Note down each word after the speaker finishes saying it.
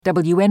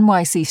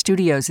WNYC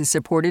Studios is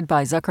supported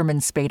by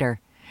Zuckerman Spader.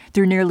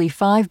 Through nearly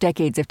 5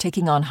 decades of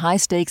taking on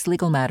high-stakes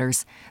legal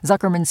matters,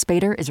 Zuckerman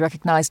Spader is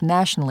recognized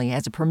nationally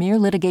as a premier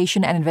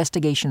litigation and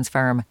investigations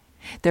firm.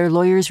 Their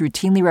lawyers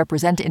routinely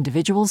represent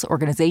individuals,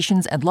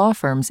 organizations, and law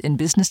firms in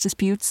business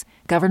disputes,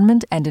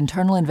 government and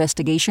internal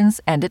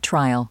investigations, and at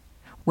trial.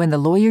 When the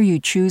lawyer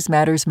you choose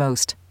matters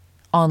most.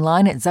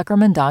 Online at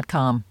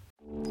Zuckerman.com.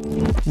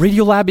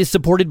 Radiolab is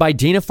supported by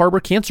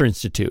Dana-Farber Cancer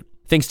Institute.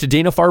 Thanks to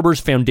Dana-Farber's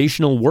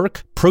foundational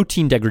work,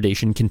 protein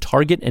degradation can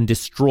target and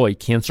destroy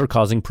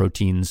cancer-causing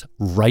proteins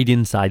right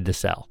inside the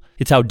cell.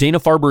 It's how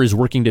Dana-Farber is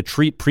working to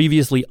treat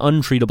previously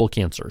untreatable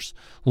cancers.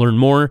 Learn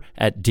more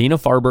at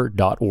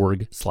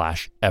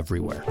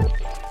danafarber.org/everywhere.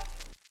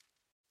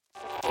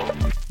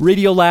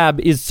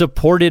 Radiolab is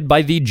supported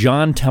by the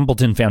John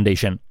Templeton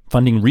Foundation,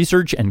 funding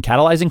research and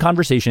catalyzing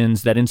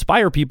conversations that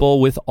inspire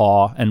people with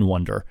awe and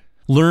wonder.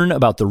 Learn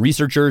about the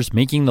researchers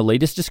making the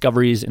latest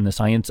discoveries in the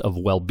science of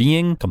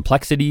well-being,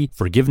 complexity,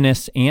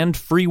 forgiveness, and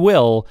free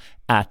will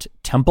at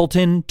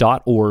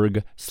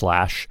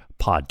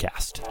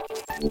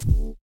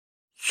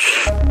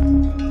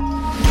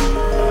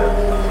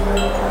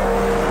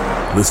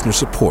templeton.org/podcast. Listener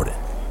supported.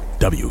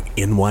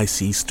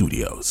 WNYC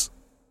Studios.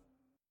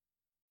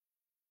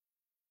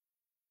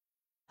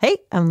 Hey,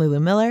 I'm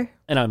Lulu Miller.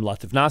 And I'm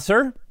Latif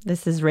Nasser.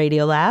 This is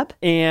Radiolab.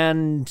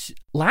 And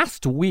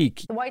last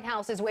week, the White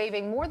House is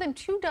waiving more than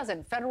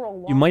 24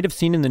 federal laws. You might have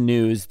seen in the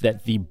news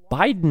that the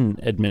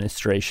Biden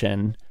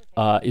administration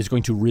is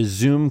going to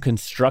resume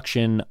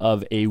construction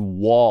of a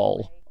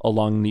wall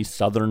along the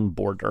southern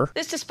border.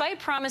 This despite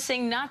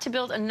promising not to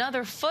build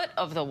another foot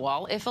of the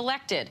wall if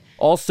elected.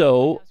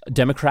 Also,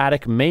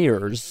 Democratic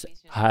mayors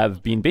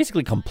have been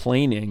basically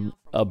complaining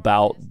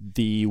about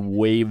the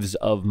waves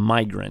of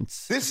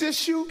migrants this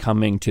issue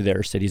coming to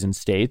their cities and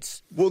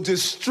states will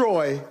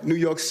destroy New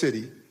York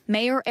City.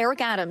 Mayor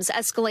Eric Adams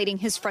escalating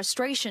his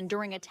frustration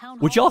during a town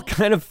hall. Which all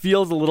kind of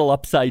feels a little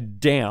upside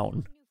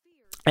down.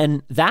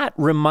 And that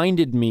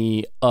reminded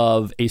me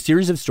of a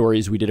series of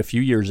stories we did a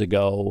few years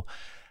ago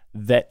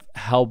that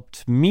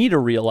helped me to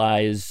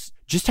realize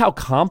just how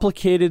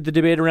complicated the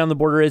debate around the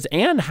border is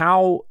and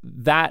how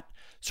that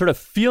sort of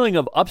feeling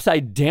of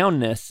upside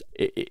downness,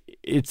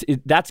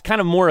 that's kind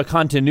of more a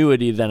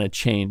continuity than a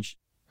change.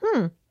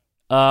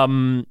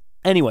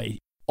 Anyway,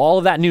 all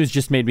of that news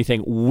just made me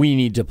think we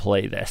need to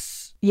play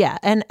this. Yeah,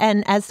 and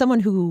as someone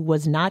who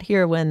was not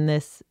here when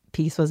this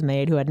piece was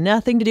made, who had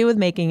nothing to do with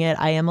making it,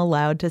 I am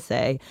allowed to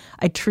say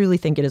I truly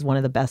think it is one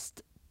of the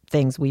best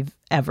things we've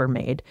ever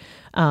made.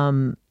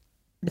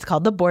 It's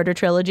called the Border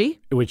Trilogy.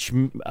 Which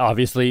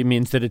obviously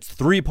means that it's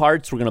 3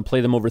 parts. We're going to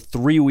play them over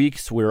 3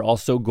 weeks. We're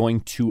also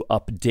going to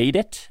update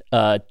it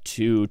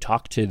to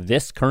talk to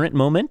this current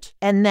moment.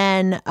 And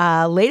then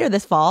later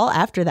this fall,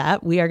 after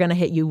that, we are going to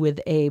hit you with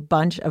a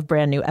bunch of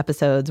brand new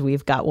episodes.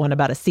 We've got one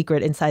about a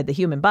secret inside the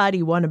human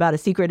body, one about a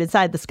secret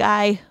inside the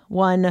sky,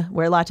 one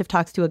where Latif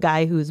talks to a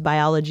guy whose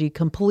biology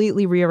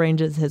completely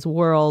rearranges his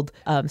world.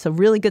 So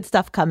really good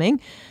stuff coming.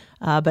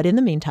 But in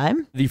the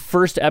meantime, the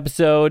first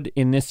episode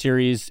in this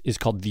series is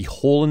called The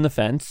Hole in the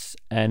Fence,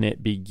 and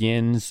it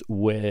begins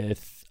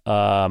with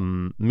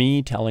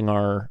me telling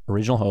our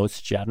original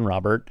hosts, Jad and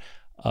Robert,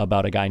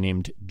 about a guy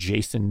named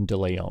Jason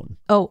DeLeon.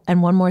 Oh,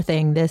 and one more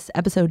thing. This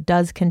episode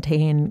does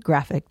contain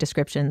graphic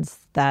descriptions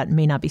that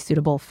may not be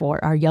suitable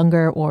for our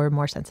younger or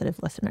more sensitive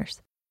listeners.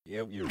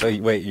 Yeah,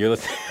 wait, you're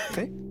listening?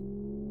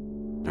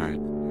 All right.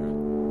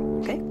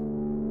 Okay.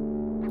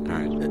 All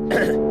right.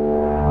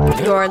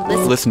 You're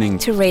listening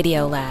to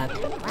Radiolab.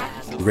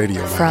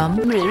 Radiolab. From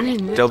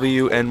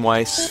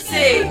WNYC.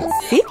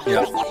 See?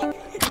 Yep.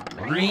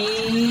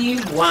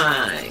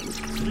 Rewind.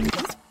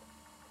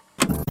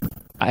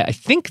 I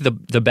think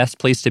the best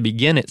place to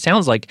begin, it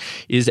sounds like,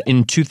 is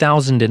in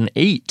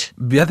 2008.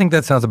 I think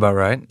that sounds about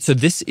right. So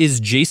this is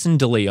Jason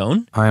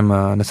DeLeon. I'm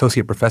an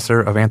associate professor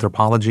of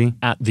anthropology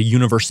at the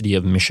University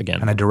of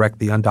Michigan. And I direct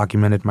the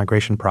Undocumented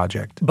Migration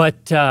Project.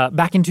 But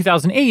back in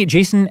 2008,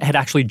 Jason had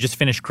actually just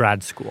finished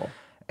grad school.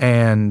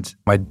 And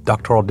my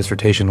doctoral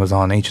dissertation was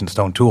on ancient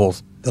stone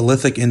tools. The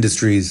lithic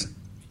industries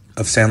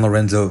of San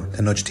Lorenzo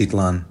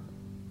Tenochtitlan,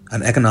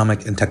 an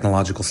economic and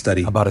technological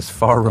study. About as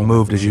far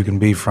removed as you can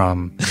be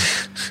from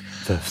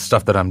the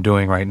stuff that I'm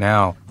doing right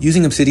now.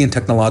 Using Obsidian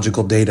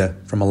technological data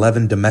from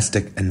 11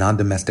 domestic and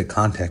non-domestic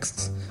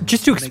contexts.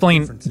 Just to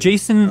explain,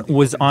 Jason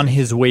was on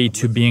his way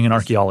to being an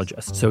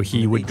archaeologist. So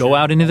he would go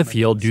out into the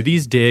field, do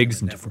these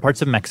digs in different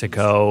parts of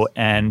Mexico,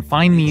 and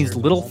find these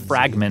little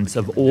fragments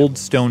of old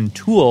stone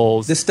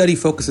tools. This study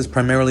focuses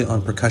primarily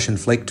on percussion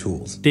flake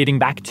tools. Dating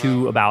back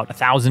to about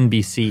 1000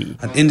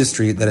 BC. An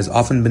industry that has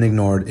often been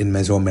ignored in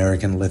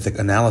Mesoamerican lithic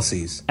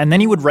analyses. And then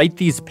he would write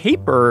these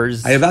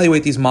papers. I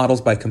evaluate these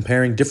models by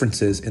comparing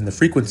differences in the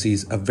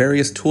frequencies of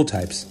various tool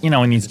types. You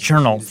know, in these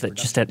journals that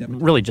just a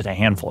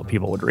handful of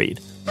people would read.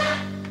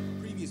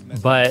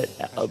 But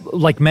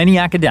like many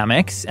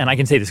academics, and I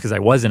can say this because I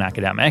was an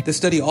academic. This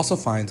study also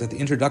finds that the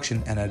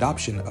introduction and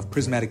adoption of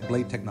prismatic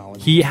blade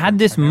technology. He had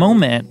this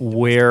moment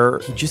where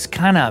he just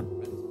kind of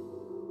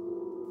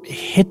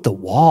hit the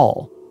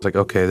wall. It's like,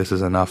 okay, this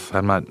is enough.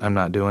 I'm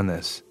not doing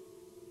this.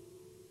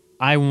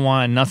 I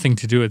want nothing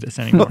to do with this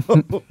anymore.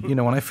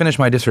 When I finished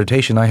my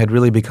dissertation, I had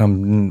really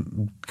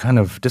become kind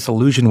of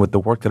disillusioned with the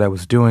work that I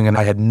was doing, and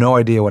I had no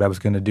idea what I was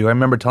going to do. I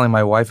remember telling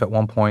my wife at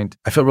one point,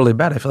 I feel really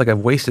bad. I feel like I've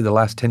wasted the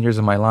last 10 years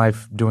of my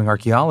life doing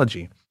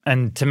archaeology.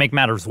 And to make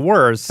matters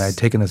worse, I had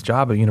taken this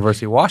job at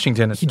University of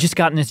Washington. He just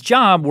gotten this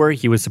job where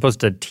he was supposed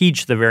to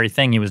teach the very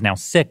thing he was now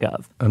sick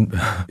of.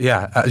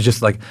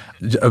 Just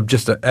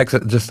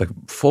a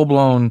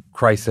full-blown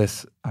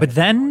crisis. But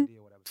then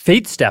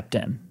fate stepped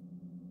in.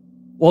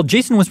 While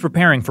Jason was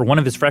preparing for one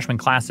of his freshman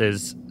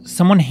classes,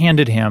 someone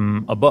handed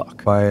him a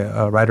book by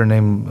a writer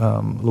named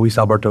Luis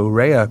Alberto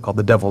Urrea called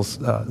The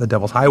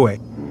Devil's Highway.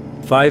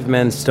 5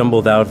 men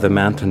stumbled out of the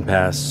mountain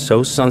pass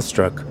so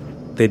sunstruck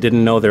they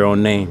didn't know their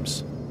own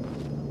names.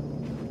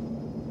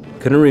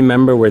 Couldn't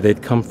remember where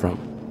they'd come from.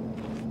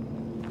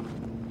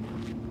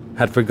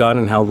 Had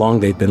forgotten how long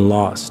they'd been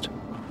lost.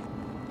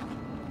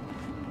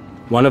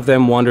 One of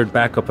them wandered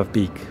back up a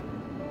peak.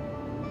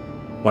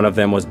 One of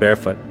them was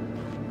barefoot.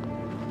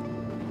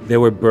 They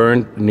were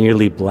burned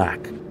nearly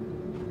black,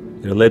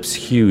 their lips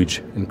huge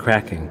and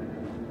cracking.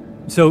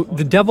 So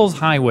The Devil's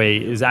Highway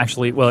is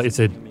actually, it's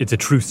a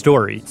true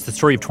story. It's the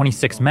story of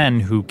 26 men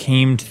who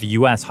came to the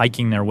U.S.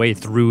 hiking their way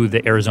through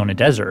the Arizona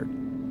desert.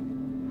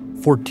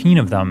 14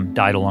 of them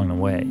died along the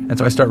way. And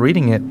so I start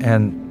reading it,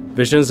 and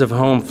visions of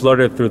home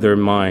flooded through their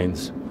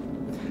minds.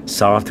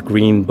 Soft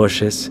green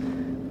bushes,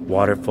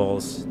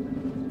 waterfalls,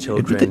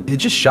 children. It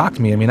just shocked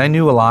me. I mean, I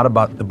knew a lot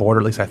about the border,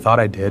 at least I thought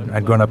I did.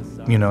 I'd grown up,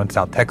 in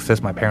South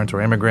Texas. My parents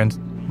were immigrants.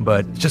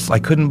 But just I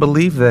couldn't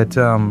believe that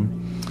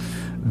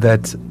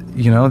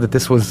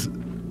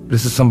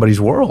this is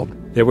somebody's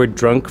world. They were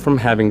drunk from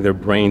having their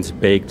brains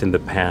baked in the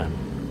pan.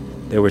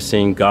 They were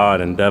seeing God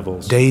and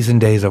devils. Days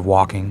and days of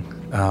walking,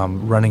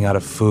 running out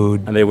of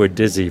food. And they were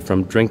dizzy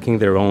from drinking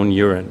their own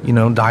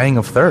urine. Dying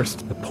of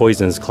thirst. The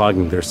poisons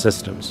clogging their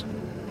systems.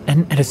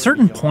 And at a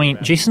certain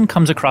point, Jason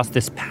comes across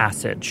this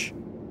passage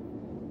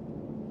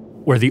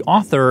where the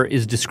author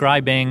is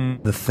describing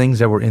the things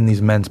that were in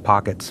these men's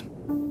pockets.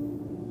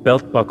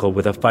 Belt buckle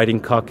with a fighting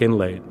cock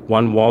inlaid,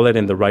 one wallet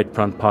in the right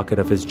front pocket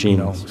of his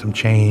jeans. Some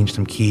change,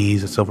 some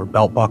keys, a silver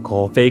belt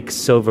buckle. Fake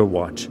silver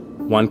watch,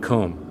 one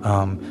comb.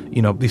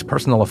 These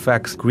personal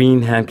effects.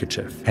 Green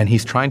handkerchief. And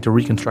he's trying to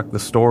reconstruct the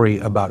story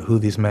about who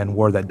these men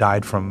were that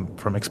died from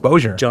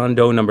exposure. John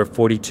Doe number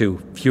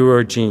 42,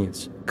 Furor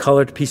jeans,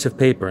 colored piece of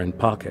paper in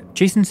pocket.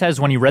 Jason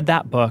says when he read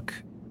that book,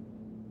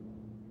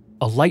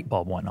 a light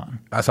bulb went on.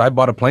 So I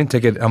bought a plane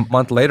ticket. A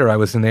month later, I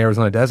was in the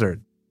Arizona desert.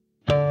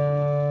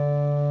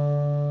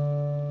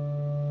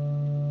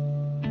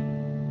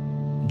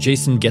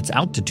 Jason gets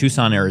out to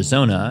Tucson,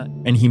 Arizona,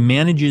 and he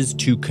manages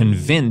to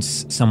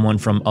convince someone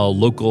from a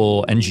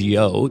local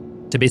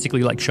NGO to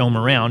basically show him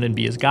around and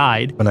be his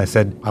guide. And I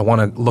said, I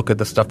want to look at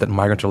the stuff that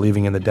migrants are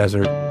leaving in the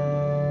desert.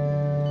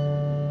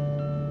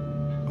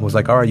 I was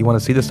like, all right, you want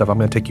to see this stuff? I'm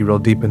going to take you real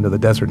deep into the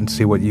desert and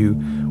see what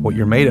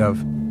you're made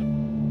of.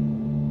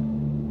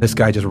 This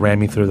guy just ran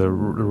me through the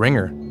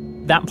ringer.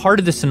 That part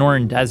of the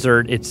Sonoran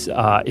Desert, it's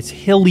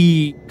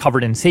hilly,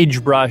 covered in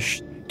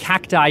sagebrush,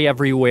 cacti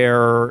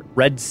everywhere,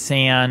 red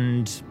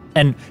sand.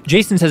 And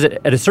Jason says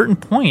that at a certain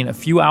point, a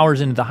few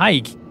hours into the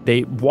hike,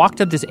 they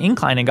walked up this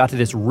incline and got to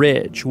this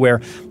ridge where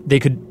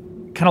they could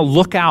kind of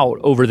look out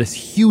over this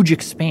huge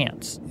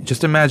expanse.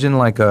 Just imagine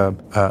like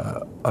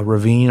a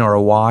ravine or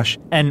a wash.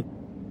 And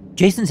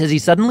Jason says he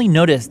suddenly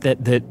noticed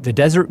that the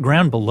desert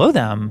ground below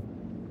them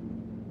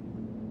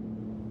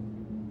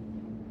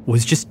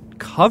was just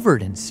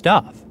covered in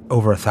stuff.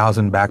 Over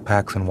 1,000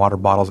 backpacks and water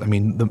bottles. I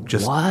mean,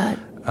 What?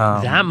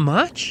 That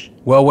much?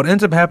 Well, what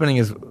ends up happening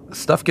is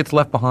stuff gets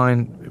left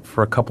behind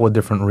for a couple of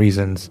different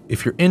reasons.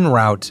 If you're en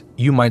route,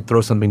 you might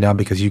throw something down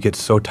because you get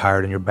so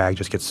tired and your bag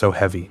just gets so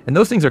heavy. And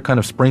those things are kind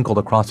of sprinkled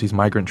across these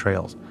migrant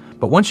trails.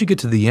 But once you get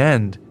to the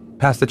end,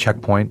 past the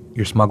checkpoint,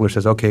 your smuggler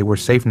says, okay, we're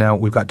safe now.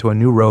 We've got to a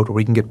new road where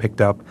we can get picked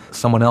up.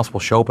 Someone else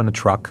will show up in a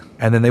truck.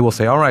 And then they will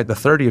say, all right, the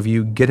 30 of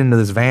you get into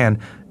this van,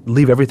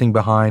 leave everything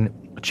behind,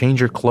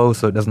 change your clothes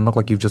so it doesn't look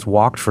like you've just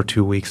walked for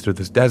 2 weeks through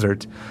this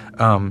desert.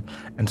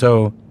 And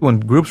so when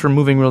groups were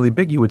moving really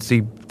big, you would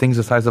see things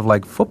the size of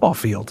like football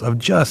fields of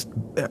just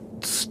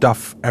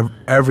stuff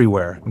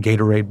everywhere.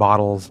 Gatorade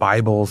bottles,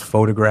 Bibles,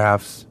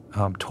 photographs,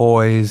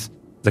 toys,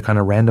 the kind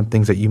of random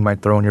things that you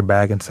might throw in your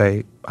bag and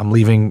say, I'm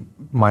leaving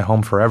my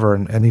home forever,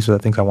 and these are the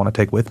things I want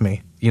to take with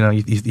me. You know,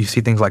 you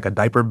see things like a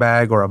diaper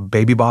bag or a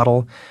baby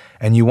bottle,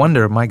 and you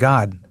wonder, my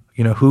God,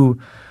 you know, who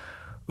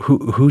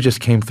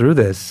just came through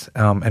this,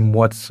 and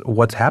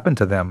what's happened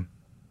to them.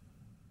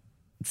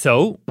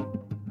 So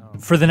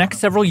for the next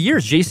several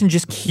years, Jason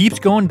just keeps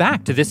going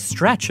back to this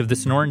stretch of the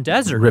Sonoran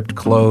Desert. Ripped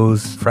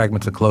clothes,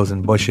 fragments of clothes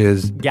in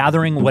bushes.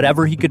 Gathering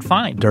whatever he could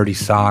find. Dirty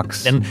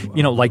socks. And,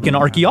 like an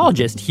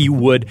archaeologist, he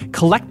would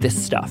collect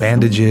this stuff.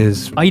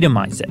 Bandages.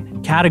 Itemize it.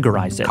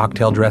 Categorize it.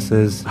 Cocktail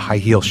dresses. High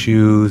heel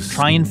shoes.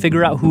 Try and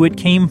figure out who it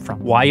came from.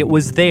 Why it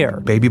was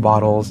there. Baby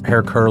bottles.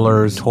 Hair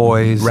curlers.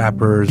 Toys.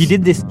 Wrappers. He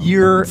did this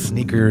year.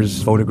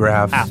 Sneakers.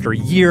 Photographs. After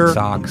year.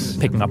 Socks.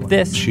 Picking up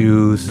this.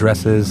 Shoes.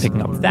 Dresses.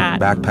 Picking up that.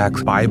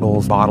 Backpacks.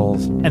 Bibles. Bottles.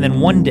 And then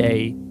one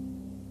day,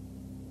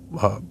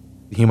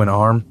 human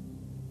arm.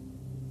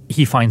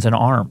 He finds an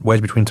arm.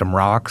 Wedged between some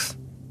rocks.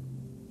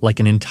 Like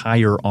an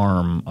entire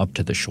arm up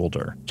to the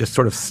shoulder. Just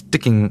sort of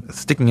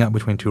sticking out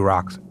between two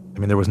rocks. I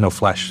mean, there was no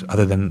flesh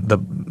other than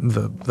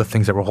the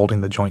things that were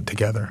holding the joint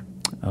together.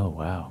 Oh,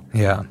 wow.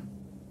 Yeah.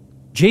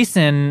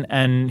 Jason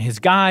and his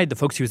guide, the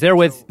folks he was there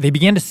with, they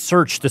began to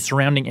search the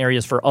surrounding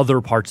areas for other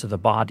parts of the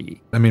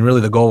body. I mean,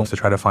 really the goal was to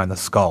try to find the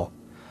skull.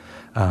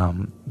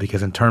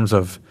 Because in terms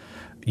of,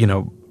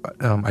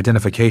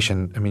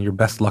 identification, I mean, your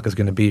best luck is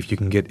going to be if you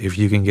can get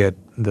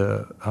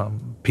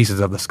the pieces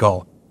of the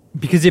skull.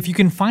 Because if you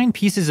can find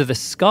pieces of the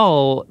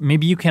skull,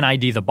 maybe you can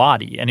ID the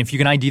body. And if you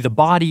can ID the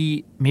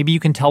body, maybe you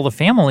can tell the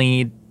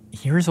family,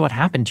 here's what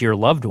happened to your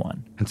loved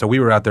one. And so we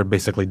were out there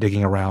basically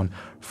digging around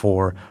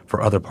for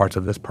other parts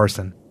of this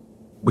person.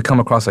 We come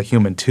across a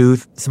human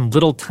tooth. Some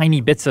little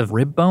tiny bits of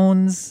rib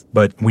bones.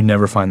 But we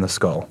never find the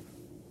skull.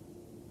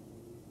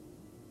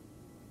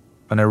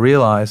 And I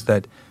realized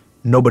that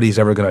nobody's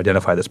ever going to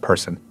identify this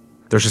person.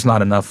 There's just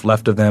not enough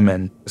left of them,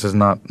 and this is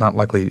not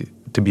likely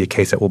to be a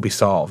case that will be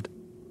solved.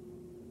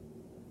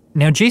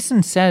 Now,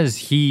 Jason says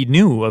he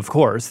knew, of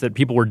course, that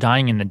people were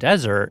dying in the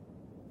desert,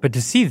 but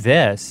to see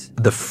this...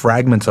 The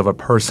fragments of a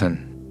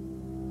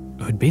person...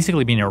 would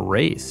basically be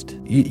erased.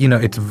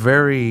 It's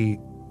very...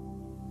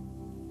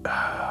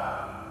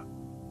 I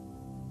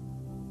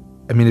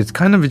mean, it's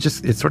kind of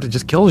it sort of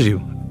just kills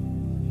you.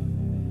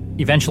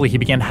 Eventually, he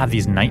began to have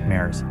these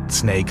nightmares.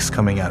 Snakes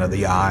coming out of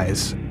the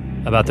eyes.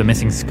 About the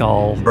missing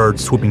skull.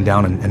 Birds swooping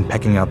down and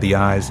pecking out the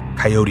eyes.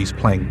 Coyotes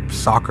playing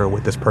soccer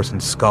with this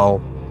person's skull.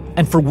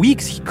 And for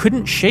weeks, he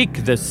couldn't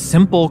shake the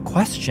simple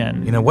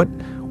question.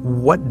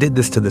 What did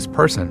this to this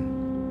person?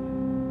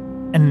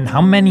 And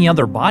how many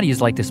other bodies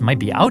like this might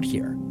be out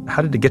here?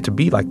 How did it get to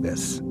be like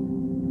this?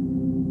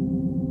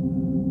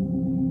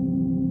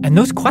 And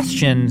those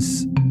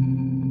questions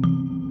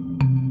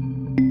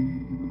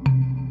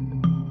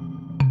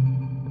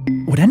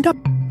would end up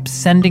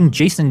sending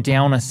Jason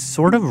down a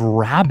sort of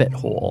rabbit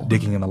hole.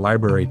 Digging in a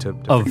library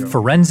of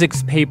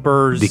forensics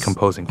papers.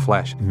 Decomposing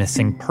flesh.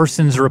 Missing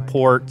persons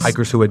reports.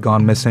 Hikers who had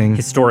gone missing.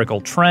 Historical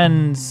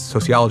trends.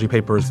 Sociology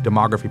papers,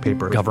 demography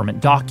papers.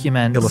 Government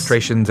documents.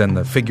 Illustrations and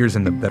the figures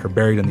that are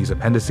buried in these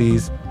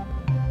appendices.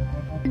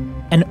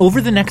 And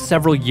over the next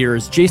several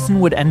years,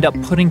 Jason would end up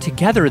putting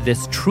together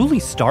this truly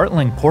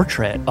startling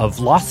portrait of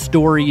lost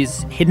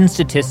stories, hidden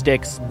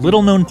statistics,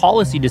 little-known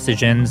policy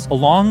decisions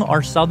along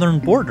our southern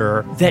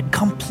border that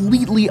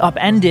completely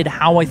upended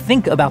how I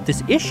think about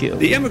this issue.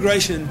 The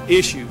immigration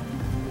issue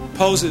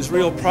poses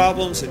real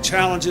problems and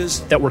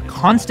challenges that we're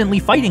constantly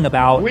fighting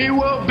about. We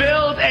will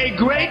build a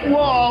great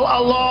wall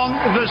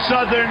along the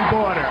southern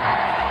border.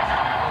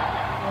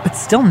 But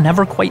still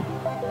never quite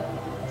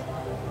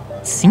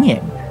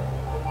seeing.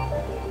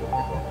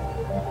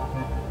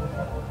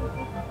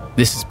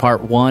 This is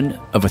part one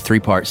of a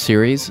three-part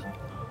series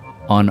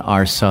on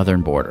our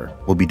southern border.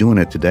 We'll be doing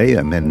it today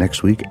and then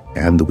next week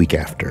and the week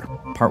after.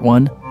 Part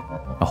one,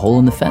 a hole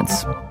in the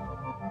fence.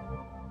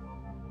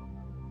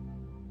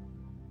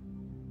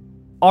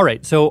 All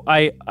right, so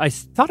I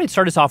thought I'd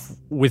start us off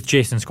with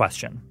Jason's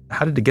question.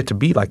 How did it get to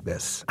be like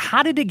this?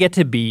 How did it get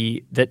to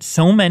be that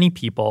so many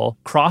people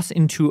cross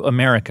into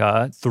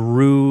America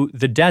through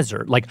the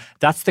desert? Like,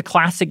 that's the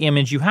classic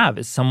image you have,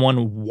 is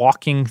someone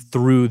walking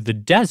through the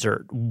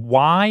desert.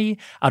 Why,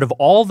 out of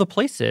all the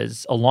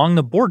places along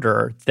the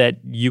border that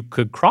you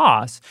could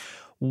cross,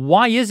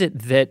 why is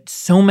it that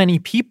so many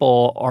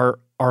people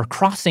are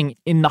crossing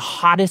in the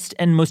hottest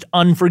and most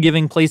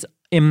unforgiving place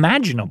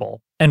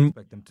imaginable? And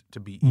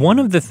one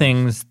of the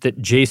things that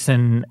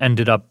Jason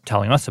ended up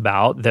telling us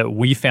about that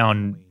we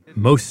found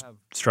most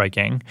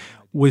striking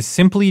was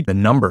simply the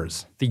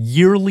numbers, the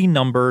yearly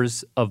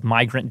numbers of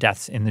migrant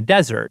deaths in the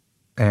desert.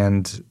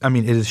 And, I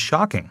mean, it is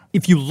shocking.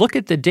 If you look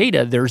at the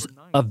data, there's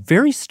a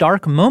very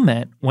stark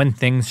moment when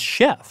things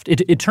shift.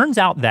 It turns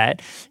out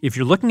that if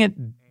you're looking at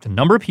the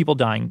number of people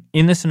dying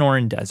in the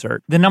Sonoran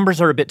Desert, the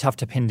numbers are a bit tough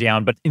to pin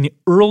down, but in the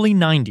early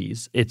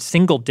 90s, it's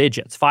single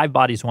digits, 5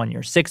 bodies one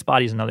year, 6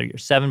 bodies another year,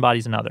 7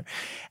 bodies another.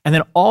 And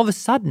then all of a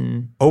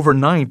sudden,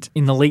 overnight,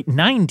 in the late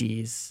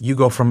 90s, you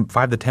go from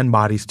 5 to 10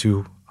 bodies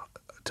to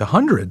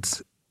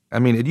hundreds. I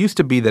mean, it used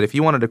to be that if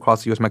you wanted to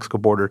cross the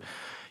U.S.-Mexico border,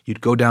 you'd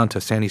go down to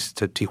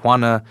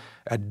Tijuana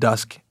at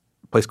dusk,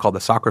 a place called the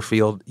Soccer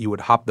Field. You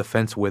would hop the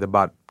fence with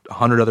about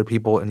 100 other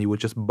people, and you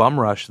would just bum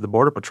rush the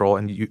Border Patrol,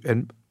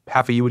 and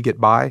half of you would get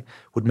by,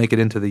 would make it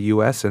into the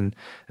U.S., and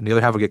the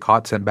other half would get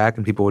caught, sent back,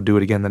 and people would do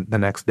it again the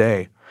next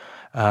day.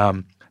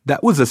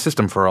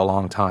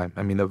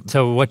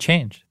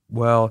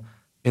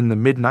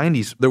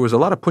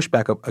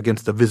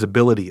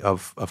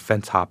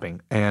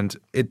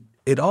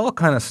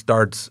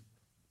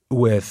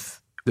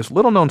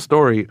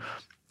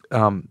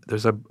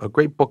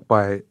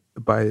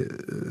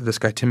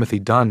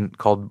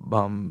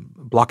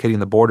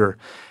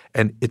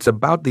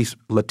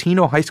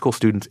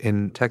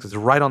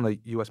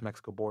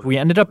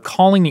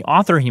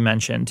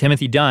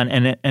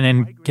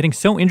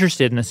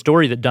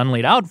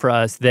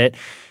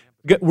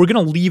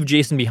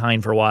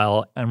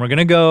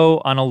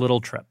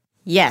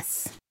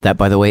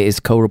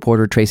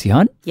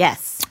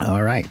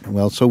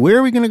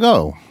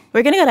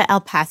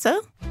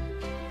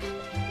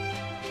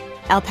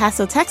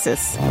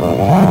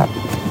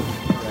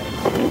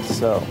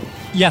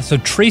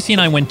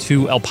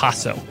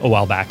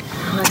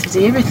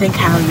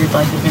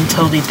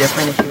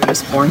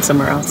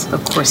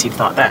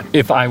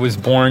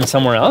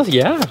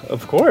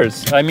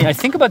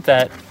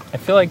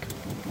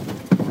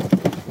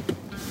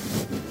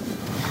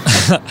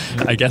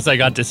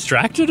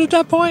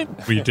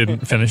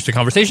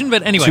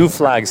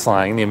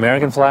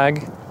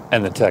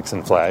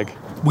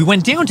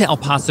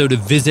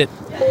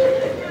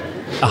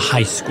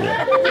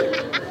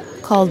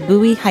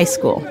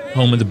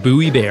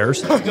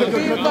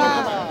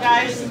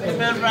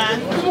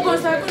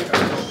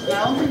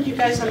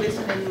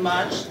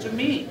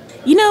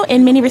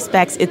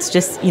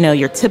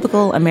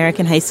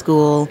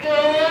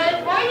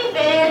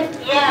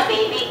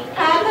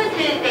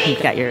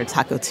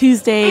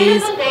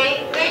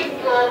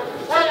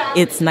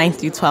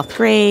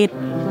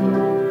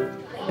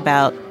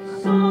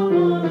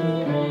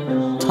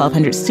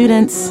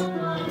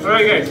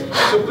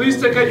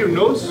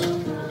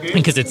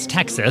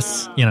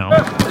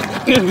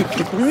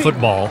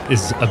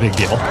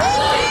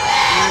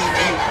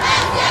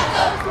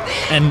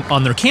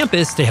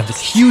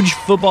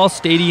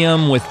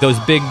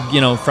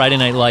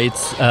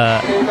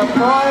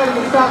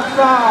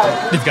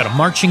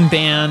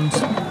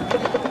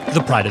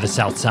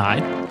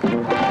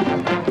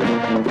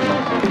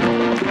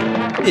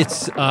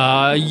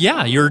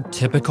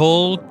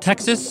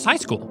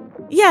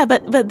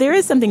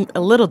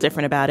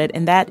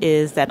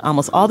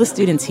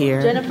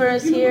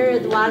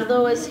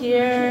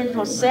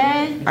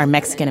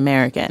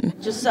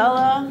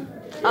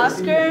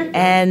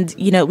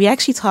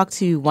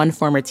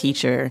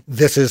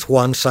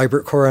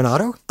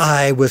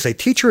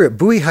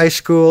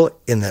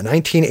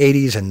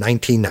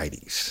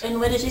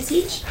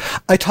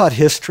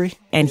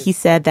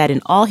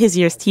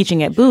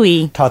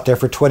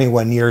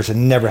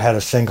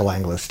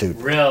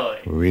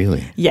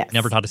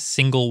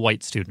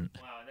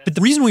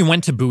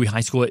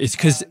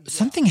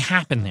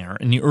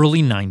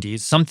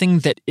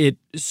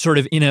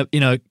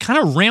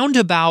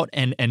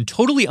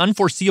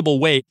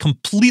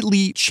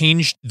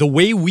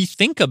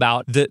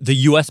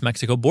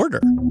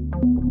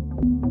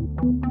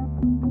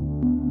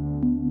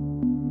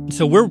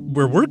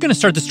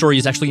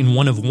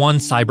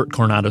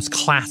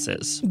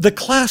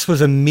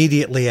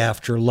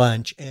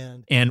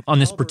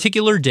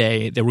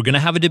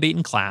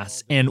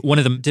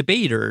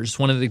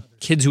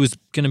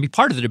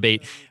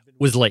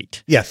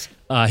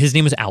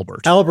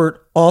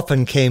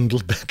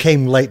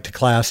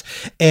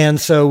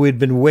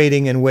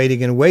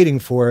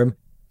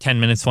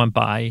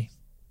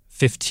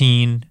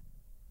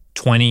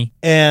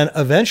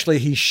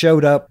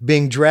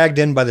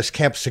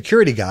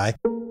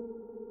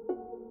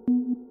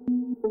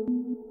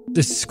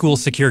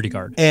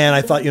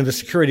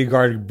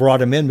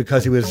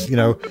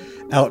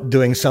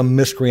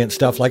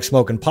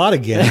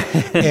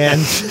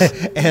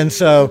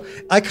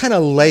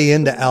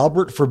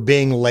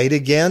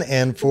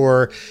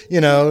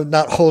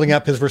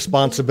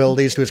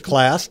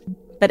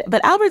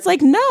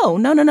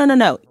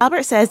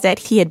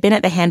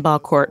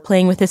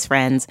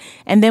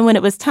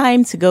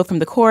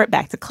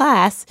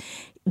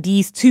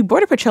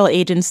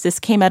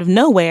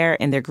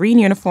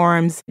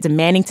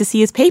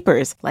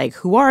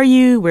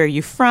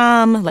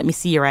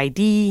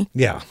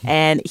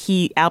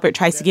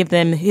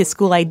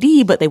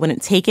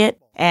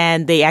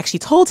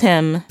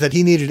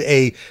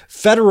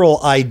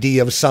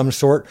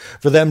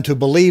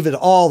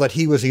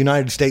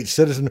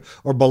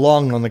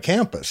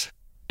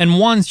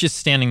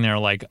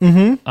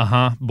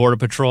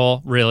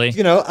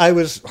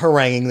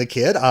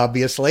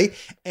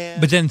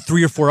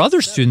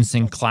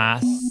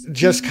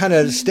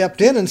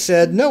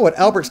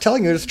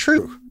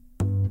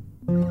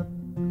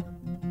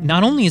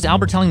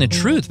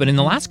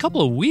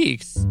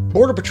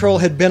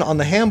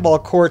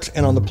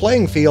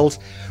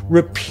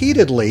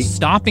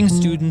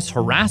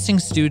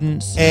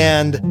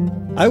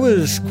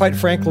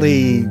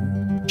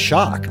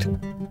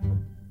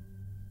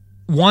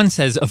 Juan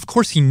says, of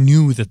course, he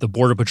knew that the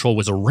Border Patrol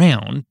was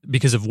around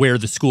because of where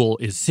the school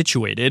is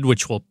situated,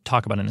 which we'll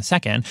talk about in a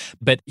second,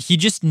 but he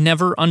just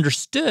never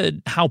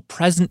understood how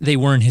present they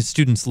were in his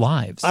students'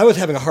 lives. I was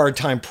having a hard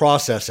time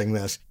processing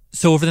this.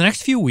 So over the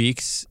next few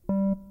weeks,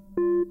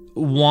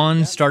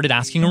 Juan started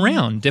asking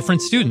around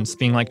different students,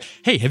 being like,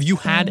 hey, have you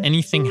had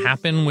anything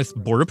happen with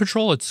Border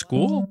Patrol at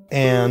school?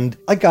 And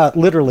I got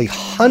literally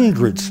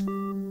hundreds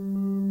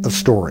of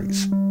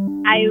stories.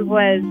 I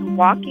was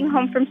walking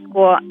home from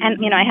school and,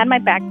 I had my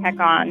backpack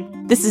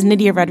on. This is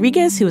Nydia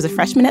Rodriguez, who was a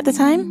freshman at the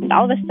time. And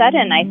all of a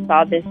sudden, I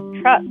saw this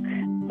truck,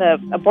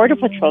 a Border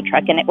Patrol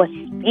truck, and it was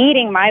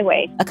speeding my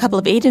way. A couple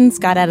of agents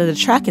got out of the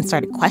truck and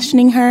started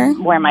questioning her.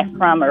 Where am I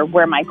from or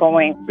where am I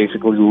going?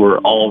 Basically, we were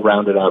all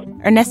rounded up.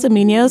 Ernesto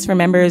Munoz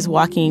remembers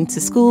walking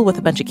to school with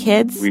a bunch of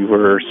kids. We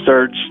were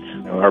searched.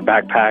 Our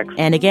backpacks.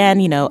 And again,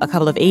 a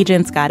couple of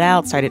agents got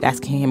out, started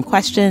asking him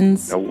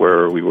questions.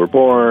 Where we were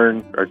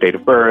born, our date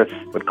of birth,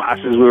 what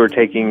classes we were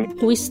taking.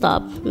 We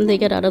stop and they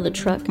get out of the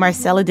truck.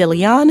 Marcela De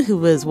Leon, who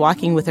was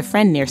walking with a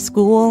friend near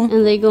school.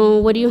 And they go,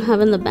 what do you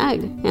have in the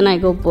bag? And I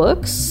go,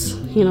 books.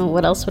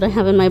 What else would I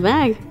have in my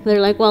bag?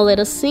 They're like, well, let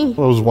us see.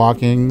 I was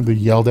walking, they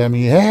yelled at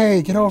me,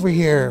 hey, get over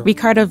here.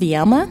 Ricardo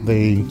Villalma.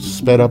 They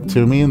sped up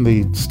to me and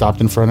they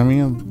stopped in front of me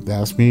and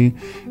asked me,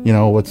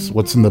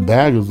 what's in the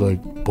bag? It was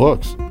like,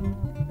 books.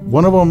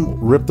 One of them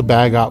ripped the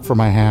bag out from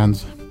my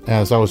hands.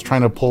 As I was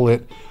trying to pull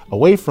it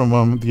away from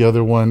him, the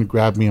other one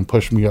grabbed me and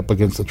pushed me up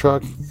against the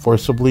truck,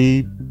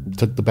 forcibly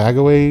took the bag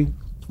away,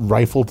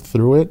 rifled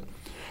through it,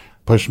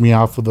 pushed me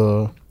out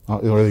or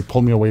they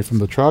pulled me away from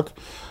the truck,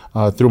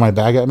 threw my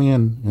bag at me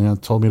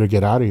and told me to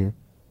get out of here.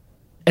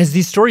 As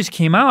these stories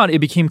came out, it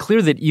became clear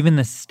that even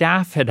the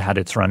staff had had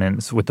its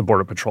run-ins with the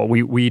Border Patrol.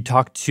 We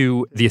talked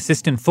to the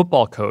assistant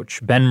football coach,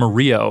 Ben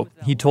Murillo.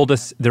 He told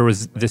us there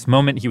was this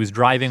moment he was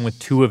driving with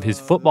two of his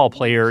football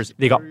players.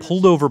 They got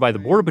pulled over by the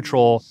Border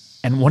Patrol,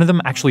 and one of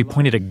them actually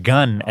pointed a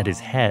gun at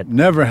his head.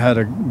 Never had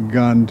a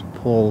gun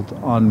pulled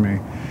on me.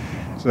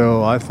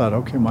 So I thought,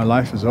 okay, my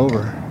life is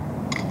over.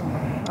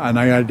 And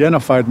I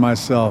identified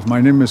myself. My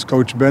name is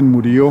Coach Ben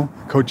Murillo,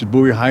 coach at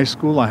Bowie High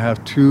School. I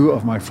have two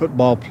of my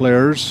football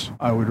players.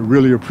 I would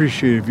really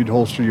appreciate if you'd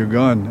holster your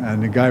gun.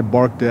 And the guy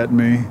barked at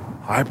me.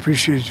 I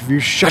appreciate if you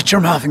shut your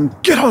mouth and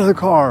get out of the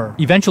car.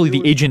 Eventually,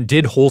 the agent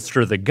did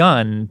holster the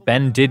gun.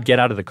 Ben did get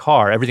out of the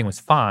car. Everything was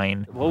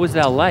fine. What was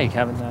that like,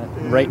 having that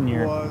right in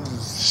your... It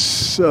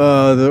was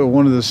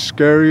one of the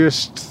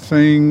scariest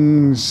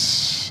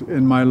things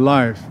in my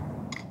life.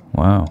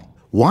 Wow.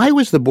 Why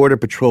was the Border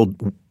Patrol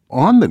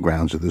on the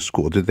grounds of the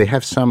school? Did they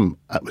have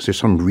was there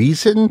some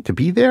reason to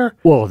be there?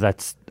 Well,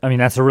 that's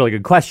a really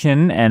good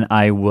question, and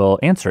I will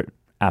answer it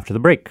after the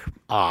break.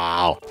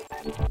 Oh.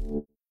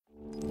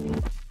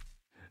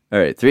 All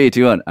right, 3,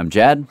 2, 1. I'm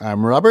Jad.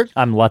 I'm Robert.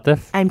 I'm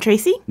Latif. I'm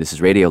Tracy. This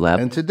is Radio Lab.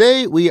 And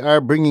today we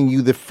are bringing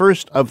you the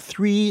first of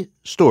 3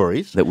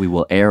 stories that we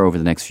will air over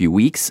the next few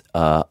weeks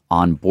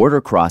on border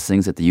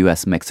crossings at the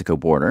U.S.-Mexico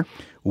border.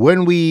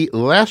 When we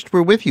last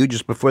were with you,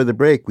 just before the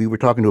break, we were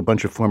talking to a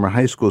bunch of former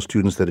high school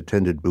students that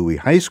attended Bowie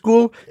High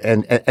School,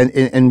 and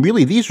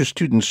really these are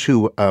students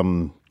who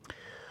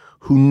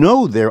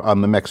know they're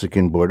on the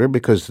Mexican border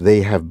because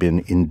they have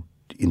been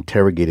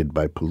interrogated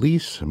by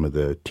police. Some of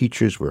the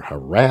teachers were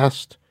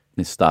harassed.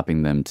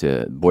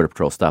 Border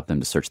Patrol stopped them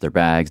to search their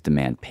bags,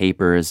 demand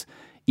papers,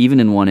 even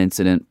in one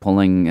incident,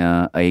 pulling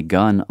a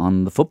gun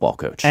on the football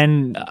coach.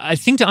 And I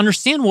think to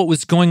understand what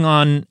was going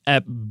on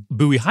at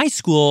Bowie High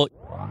School,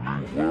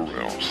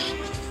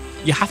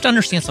 you have to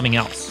understand something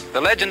else.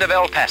 The legend of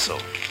El Paso.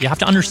 You have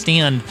to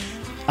understand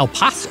El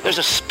Paso. There's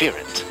a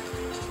spirit,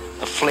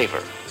 a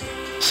flavor.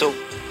 So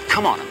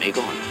come on,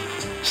 amigo,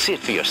 and see it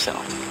for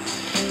yourself.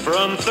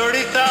 From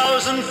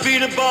 30,000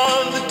 feet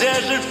above the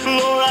desert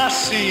floor, I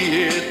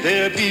see it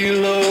there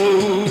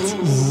below. It's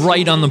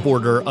right on the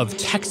border of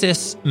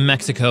Texas,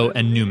 Mexico,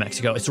 and New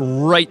Mexico. It's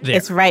right there.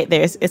 It's right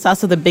there. It's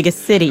also the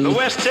biggest city. The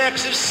West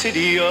Texas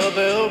city of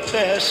El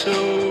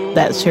Paso.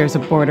 That shares a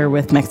border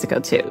with Mexico,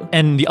 too.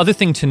 And the other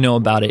thing to know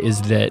about it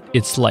is that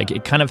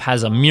it kind of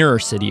has a mirror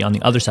city on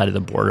the other side of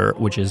the border,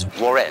 which is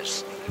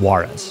Juarez.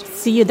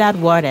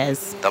 Ciudad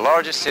Juarez. The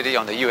largest city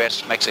on the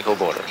U.S.-Mexico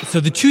border. So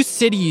the two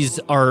cities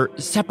are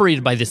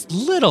separated by this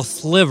little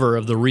sliver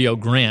of the Rio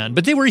Grande,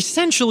 but they were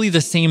essentially the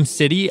same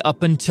city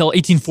up until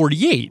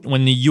 1848,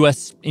 when the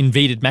U.S.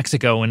 invaded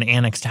Mexico and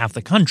annexed half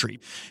the country.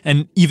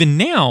 And even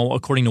now,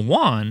 according to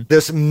Juan,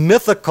 this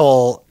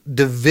mythical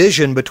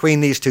division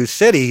between these two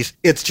cities,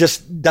 it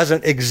just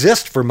doesn't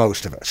exist for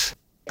most of us.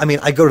 I mean,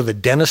 I go to the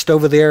dentist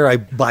over there. I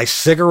buy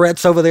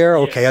cigarettes over there.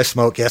 Okay, I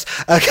smoke, yes.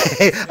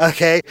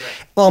 Okay.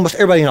 Well, almost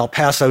everybody in El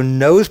Paso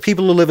knows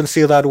people who live in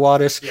Ciudad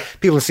Juarez. Yeah.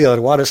 People in Ciudad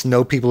Juarez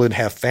know people who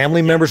have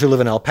family members who live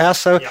in El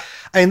Paso. Yeah.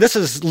 I mean, this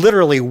is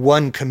literally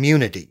one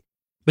community.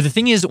 But the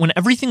thing is, when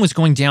everything was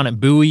going down at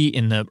Bowie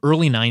in the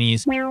early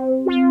 90s,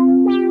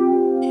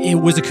 it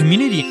was a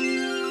community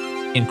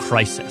in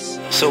crisis.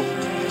 So,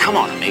 come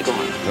on, amigo.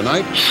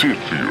 Tonight, see it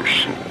for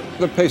yourself.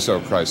 The peso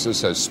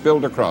crisis has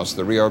spilled across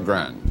the Rio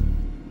Grande.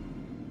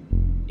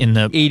 In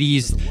the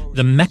 80s,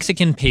 the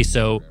Mexican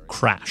peso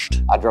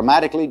crashed. A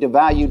dramatically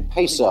devalued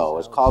peso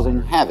is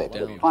causing havoc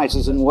with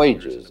prices and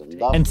wages.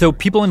 And so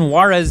people in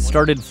Juarez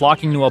started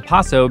flocking to El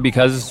Paso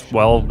because,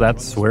 well,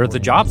 that's where the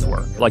jobs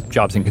were, like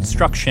jobs in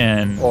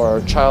construction.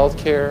 Or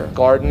childcare,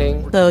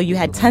 gardening. So you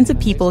had tons of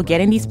people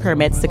getting these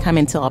permits to come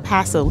into El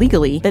Paso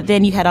legally, but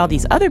then you had all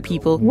these other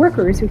people.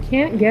 Workers who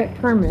can't get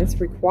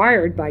permits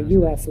required by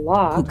U.S.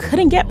 law. Who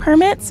couldn't get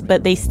permits,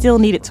 but they still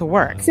needed to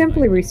work.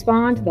 Simply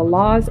respond to the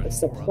laws of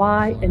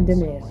supply and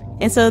demand.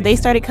 And so they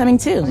started coming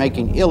too.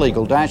 Making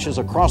illegal dashes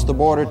across the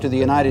border to the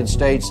United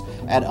States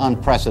at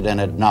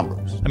unprecedented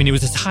numbers. I mean, it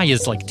was as high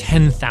as like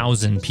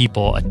 10,000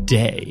 people a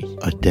day.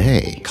 A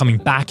day? Coming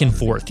back and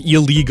forth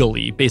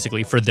illegally,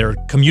 basically, for their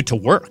commute to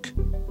work.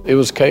 It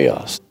was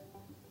chaos.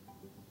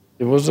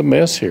 It was a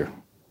mess here.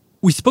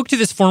 We spoke to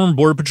this former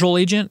Border Patrol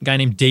agent, a guy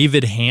named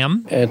David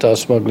Ham.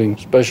 Anti-smuggling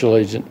special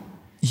agent.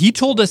 He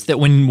told us that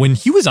when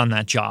he was on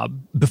that job,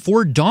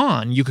 before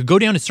dawn, you could go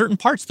down to certain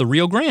parts of the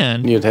Rio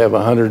Grande. You'd have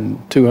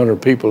 100,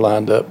 200 people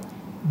lined up.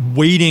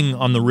 Waiting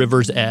on the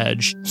river's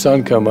edge.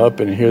 Sun come up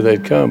and here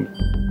they'd come.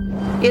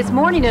 It's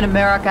morning in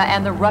America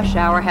and the rush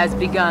hour has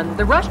begun.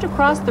 The rush to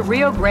cross the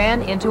Rio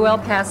Grande into El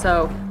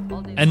Paso.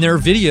 And there are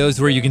videos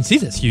where you can see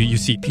this. You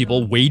see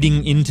people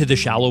wading into the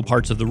shallow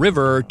parts of the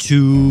river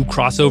to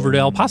cross over to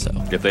El Paso.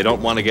 If they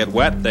don't want to get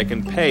wet, they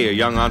can pay a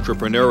young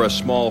entrepreneur a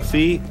small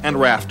fee and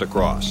raft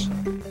across.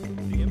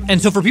 And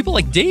so for people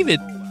like David,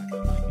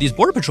 these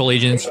Border Patrol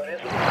agents...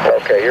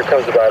 Okay, here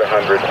comes about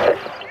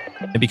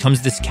 100. It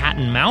becomes this cat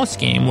and mouse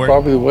game where...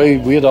 Probably the way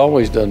we had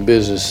always done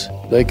business.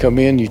 They come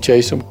in, you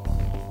chase them,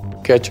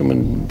 catch them,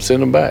 and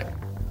send them back.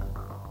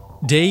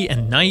 Day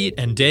and night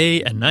and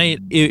day and night.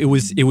 It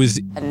was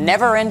a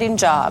never-ending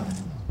job.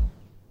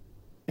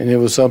 And it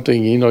was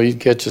something, you'd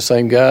catch the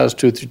same guys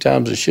 2 or 3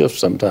 times a shift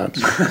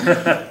sometimes.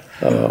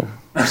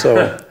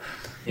 So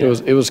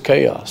it was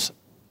chaos.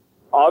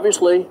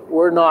 Obviously,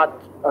 we're not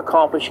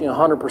accomplishing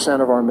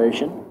 100% of our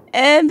mission.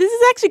 And this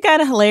is actually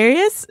kind of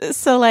hilarious.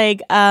 So,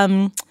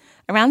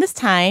 around this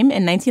time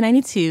in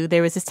 1992,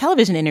 there was this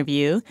television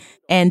interview,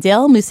 and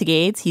Dale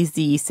Musegades, he's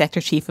the sector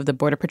chief of the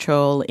Border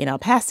Patrol in El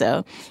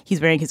Paso. He's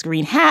wearing his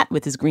green hat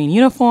with his green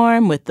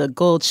uniform, with the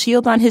gold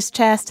shield on his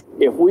chest.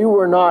 If we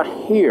were not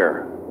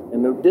here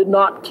and did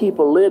not keep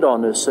a lid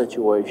on this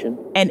situation...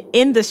 And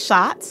in the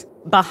shot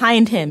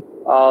behind him,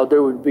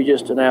 there would be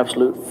just an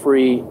absolute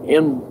free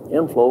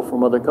inflow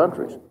from other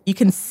countries. You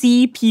can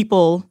see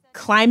people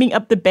climbing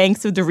up the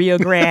banks of the Rio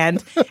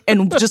Grande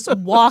and just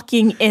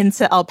walking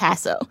into El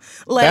Paso.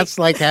 That's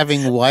like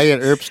having Wyatt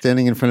Earp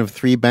standing in front of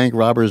 3 bank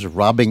robbers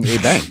robbing a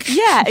bank.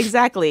 Yeah,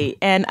 exactly.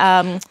 And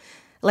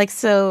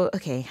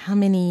okay, how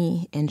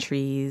many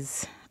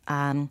entries?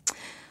 All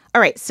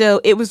right,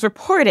 so it was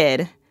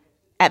reported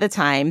at the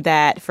time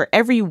that for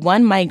every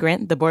 1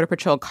 migrant the Border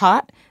Patrol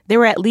caught, there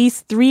were at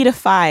least 3 to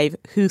 5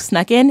 who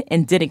snuck in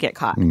and didn't get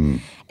caught.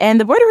 And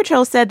the Border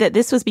Patrol said that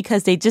this was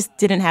because they just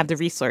didn't have the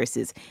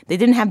resources. They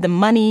didn't have the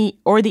money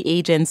or the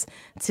agents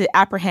to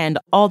apprehend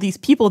all these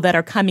people that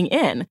are coming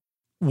in.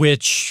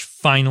 Which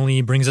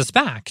finally brings us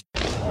back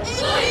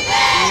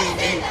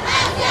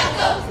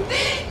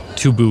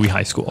to Bowie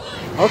High School.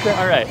 Okay.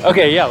 All right.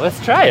 Okay, yeah,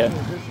 let's try it.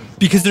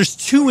 Because there's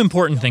 2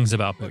 important things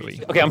about Bowie.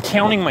 Okay, I'm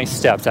counting my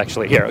steps,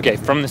 actually. Here, okay,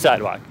 from the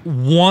sidewalk.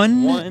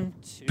 One,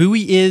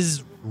 Bowie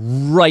is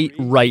right.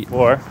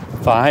 4,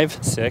 5,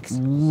 6.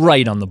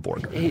 Right on the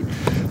border. 8,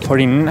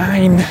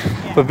 49.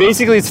 But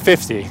basically it's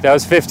 50. That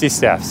was 50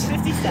 steps.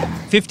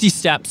 50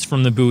 steps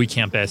from the Bowie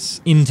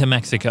campus into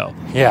Mexico.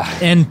 Yeah.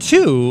 And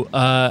 2,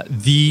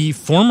 the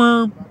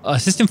former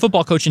assistant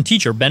football coach and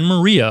teacher, Ben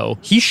Murillo,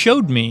 he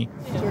showed me.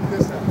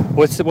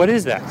 What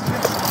is that?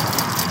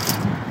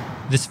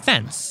 This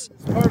fence.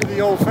 Part of the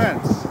old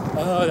fence.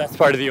 Oh, that's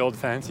part of the old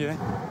fence, you think?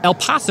 El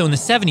Paso in the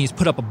 70s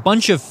put up a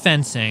bunch of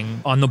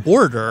fencing on the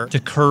border to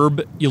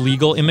curb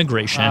illegal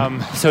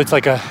immigration. So it's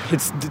like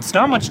it's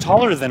not much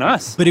taller than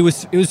us. But it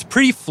was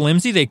pretty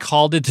flimsy. They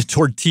called it the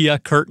tortilla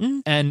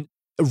curtain. And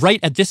right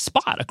at this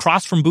spot,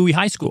 across from Bowie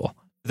High School,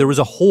 there was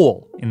a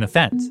hole in the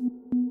fence.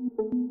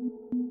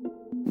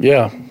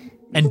 Yeah.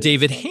 And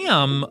David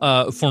Ham,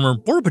 former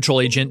Border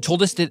Patrol agent,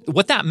 told us that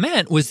what that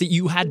meant was that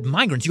you had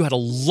migrants. You had a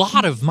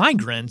lot of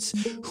migrants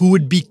who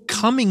would be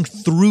coming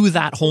through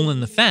that hole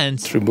in the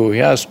fence. Through Bowie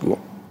High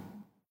School.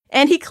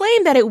 And he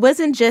claimed that it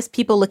wasn't just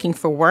people looking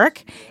for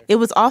work. It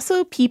was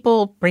also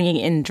people bringing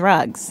in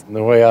drugs.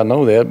 The way I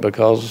know that,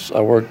 because I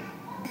worked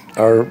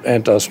our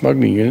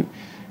anti-smuggling unit,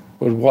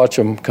 would watch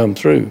them come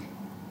through.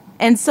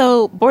 And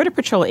so Border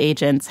Patrol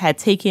agents had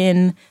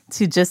taken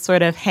to just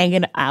sort of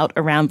hanging out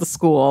around the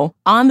school,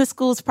 on the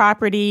school's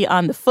property,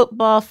 on the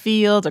football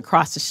field,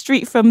 across the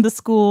street from the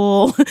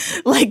school.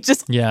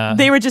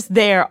 They were just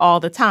there all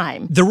the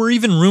time. There were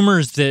even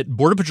rumors that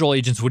Border Patrol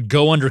agents would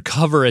go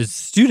undercover as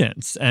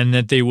students and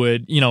that they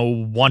would,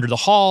 wander the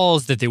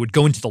halls, that they would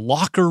go into the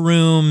locker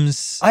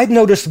rooms. I'd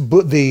noticed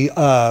the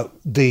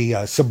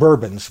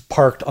Suburbans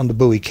parked on the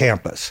Bowie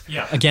campus.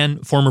 Yeah.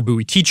 Again, former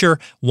Bowie teacher,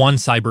 Juan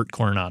Seibert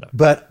Coronado.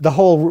 But the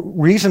whole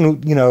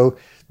reason,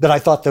 that I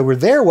thought they were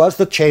there was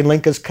the chain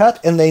link is cut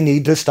and they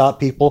need to stop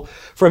people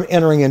from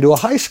entering into a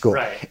high school.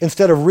 Right.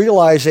 Instead of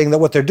realizing that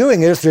what they're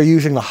doing is they're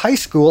using the high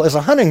school as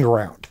a hunting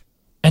ground.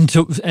 And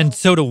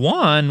so to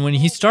Juan, when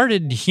he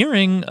started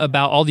hearing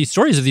about all these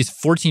stories of these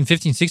 14,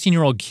 15,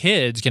 16-year-old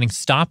kids getting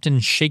stopped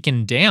and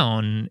shaken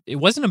down, it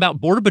wasn't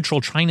about Border Patrol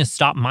trying to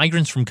stop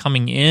migrants from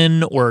coming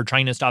in or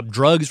trying to stop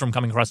drugs from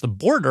coming across the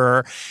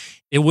border.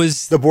 It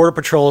was the Border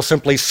Patrol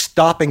simply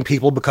stopping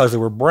people because they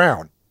were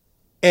brown.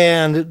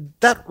 And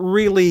that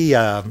really,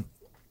 this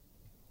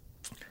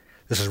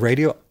is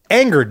radio,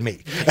 angered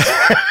me.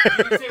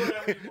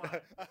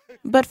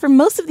 But for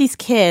most of these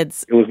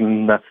kids, it was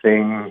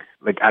nothing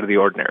like out of the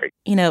ordinary.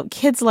 You know,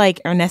 kids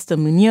like Ernesto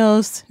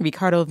Munoz,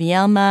 Ricardo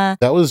Vielma.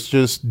 That was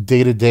just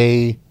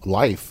day-to-day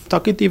life.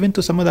 Talking even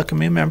to some of the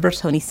community members.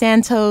 Tony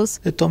Santos.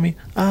 They told me,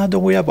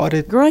 don't worry about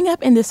it. Growing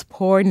up in this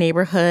poor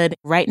neighborhood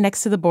right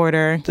next to the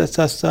border. That's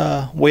just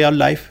a way of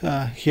life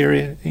here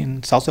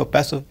in South El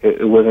Paso.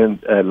 It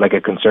wasn't like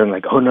a concern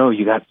like, oh no,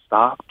 you got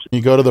stopped.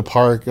 You go to the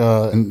park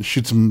and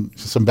shoot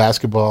some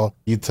basketball.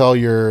 You tell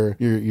your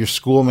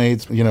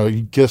schoolmates,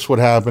 you guess what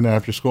happened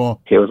after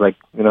school. It was like,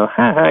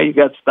 haha, you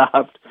got stopped.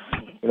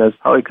 It's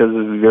probably because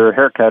of your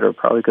haircut or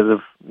probably because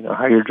of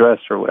how you're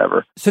dressed or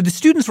whatever. So the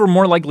students were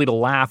more likely to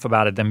laugh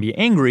about it than be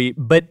angry.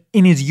 But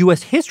in his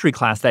U.S. history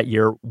class that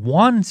year,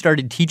 Juan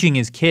started teaching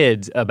his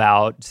kids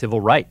about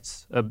civil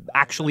rights,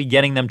 actually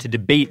getting them to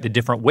debate the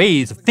different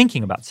ways of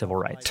thinking about civil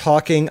rights.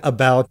 Talking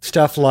about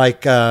stuff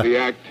like the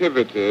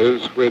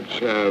activities which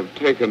have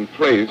taken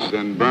place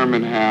in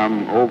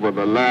Birmingham over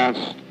the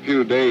last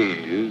few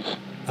days.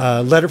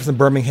 A letter from the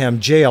Birmingham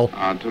jail.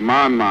 To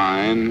my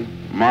mind,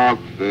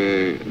 marked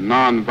the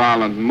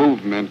nonviolent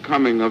movement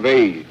coming of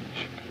age.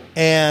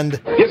 And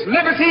it's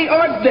liberty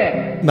or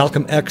death.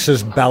 Malcolm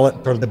X's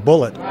ballot for the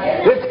bullet.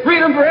 It's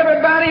freedom for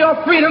everybody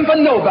or freedom for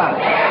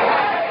nobody.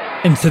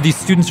 And so these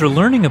students are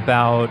learning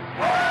about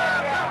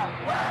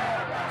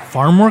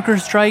farm worker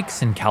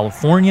strikes in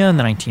California in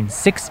the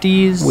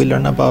 1960s. We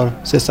learn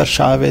about Cesar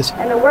Chavez.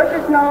 And the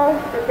workers know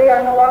that they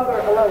are no longer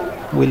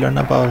alone. We learn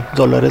about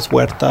Dolores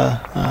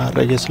Huerta,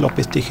 Reyes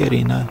Lopez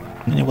Tijerina.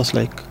 And it was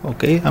like,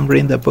 okay, I'm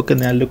reading the book,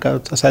 and then I look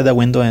outside the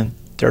window, and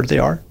there they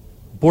are.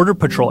 Border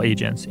Patrol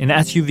agents in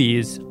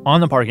SUVs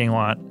on the parking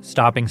lot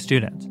stopping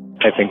students.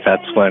 I think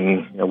that's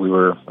when we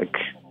were like,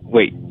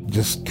 wait.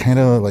 Just kind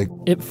of like...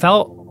 It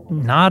felt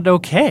not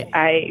okay.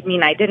 I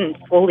mean, I didn't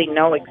fully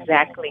know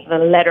exactly the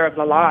letter of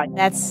the law.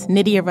 That's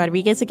Nydia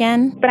Rodriguez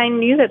again. But I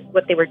knew that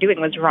what they were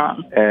doing was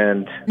wrong.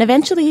 And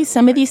eventually,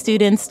 some of these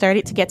students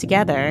started to get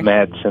together.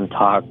 Met and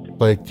talked.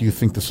 Like, do you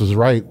think this is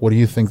right? What do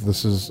you think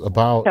this is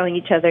about? Telling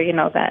each other,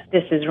 that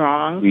this is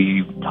wrong.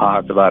 We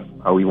talked about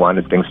how we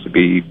wanted things to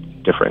be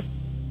different.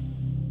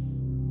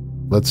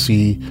 Let's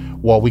see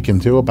what we can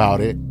do about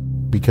it,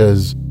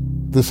 because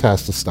this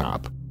has to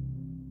stop.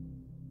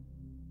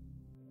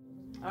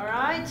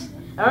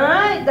 All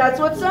right, that's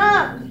what's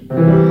up.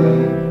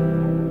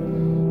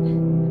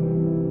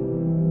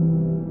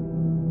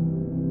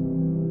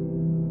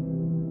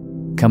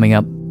 Coming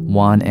up,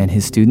 Juan and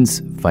his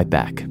students fight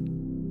back.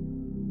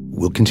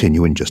 We'll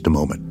continue in just a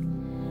moment.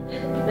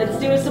 Let's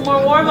do some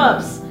more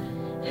warm-ups.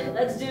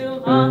 Let's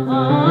do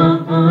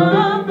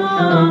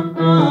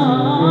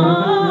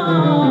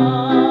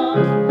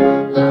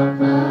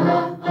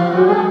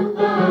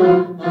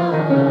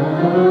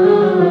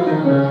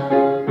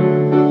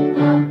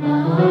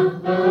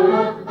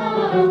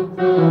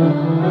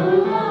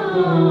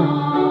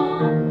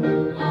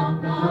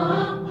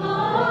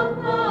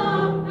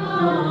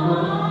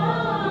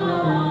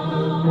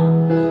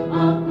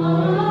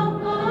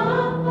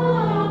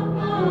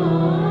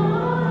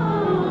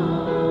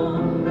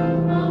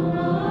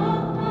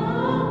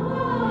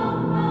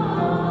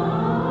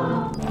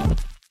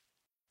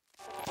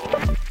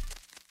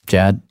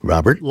Jad.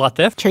 Robert.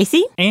 Latif.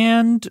 Tracy.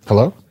 And...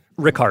 Hello.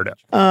 Ricardo.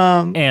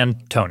 And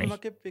Tony.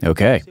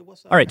 Okay.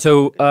 All right,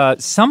 so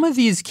some of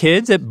these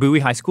kids at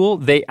Bowie High School,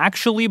 they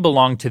actually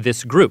belong to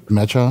this group.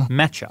 Mecha.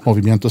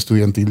 Movimiento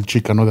Estudiantil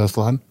Chicano de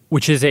Aztlán.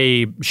 Which is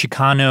a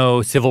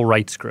Chicano civil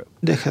rights group.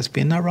 That has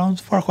been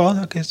around for a while,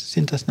 I guess,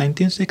 since the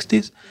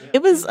 1960s.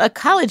 It was a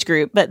college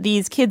group, but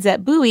these kids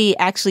at Bowie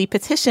actually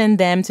petitioned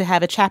them to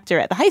have a chapter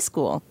at the high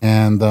school.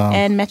 And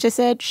Mecha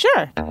said,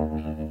 sure.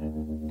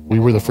 We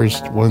were the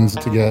first ones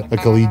to get a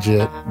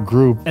collegiate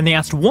group. And they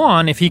asked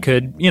Juan if he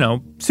could,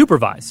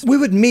 supervise. We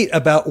would meet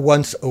about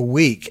once a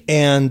week,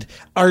 and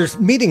our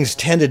meetings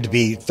tended to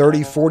be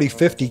 30, 40,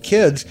 50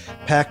 kids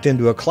packed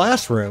into a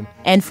classroom.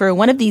 And for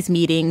one of these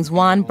meetings,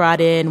 Juan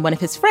brought in one of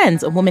his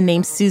friends, a woman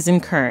named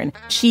Susan Kern.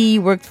 She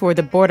worked for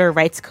the Border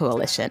Rights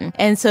Coalition.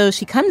 And so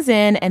she comes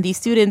in, and these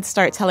students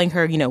start telling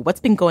her,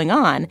 what's been going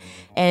on.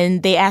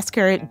 And they ask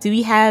her, do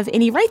we have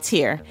any rights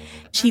here?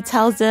 She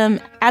tells them,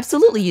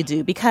 absolutely you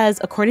do, because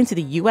according to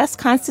the U.S.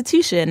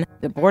 Constitution,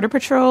 the Border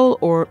Patrol,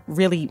 or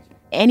really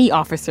any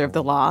officer of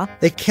the law,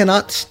 they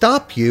cannot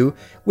stop you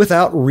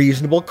without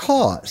reasonable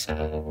cause.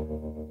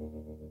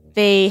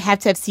 They have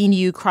to have seen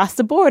you cross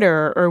the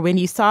border, or when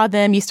you saw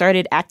them, you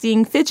started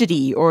acting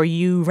fidgety, or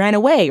you ran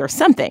away, or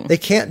something. They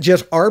can't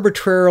just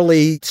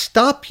arbitrarily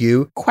stop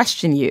you,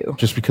 question you.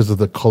 Just because of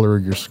the color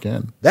of your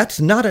skin. That's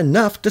not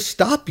enough to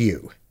stop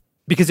you.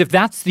 Because if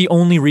that's the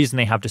only reason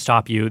they have to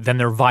stop you, then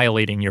they're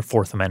violating your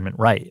Fourth Amendment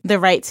right. The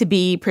right to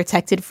be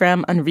protected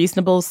from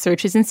unreasonable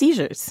searches and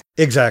seizures.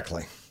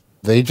 Exactly.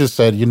 They just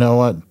said, you know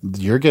what,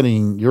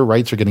 your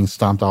rights are getting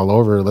stomped all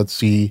over. Let's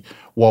see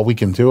what we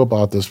can do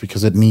about this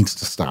because it needs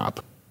to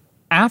stop.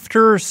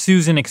 After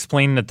Susan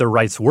explained that their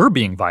rights were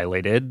being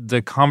violated,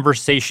 the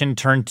conversation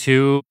turned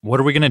to, what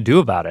are we going to do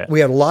about it? We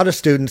had a lot of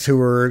students who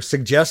were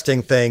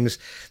suggesting things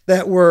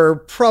that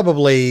were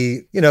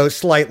probably,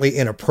 slightly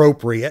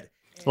inappropriate.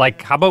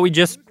 Like, how about we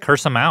just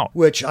curse them out?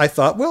 Which I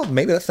thought, well,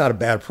 maybe that's not a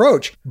bad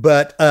approach.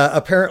 But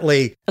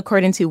apparently,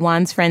 according to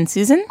Juan's friend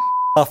Susan,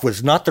 off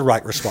was not the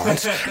right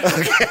response.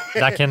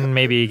 That can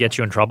maybe get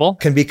you in trouble?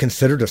 Can be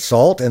considered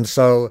assault. And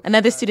so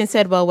another student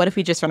said, well, what if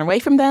we just run away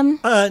from them?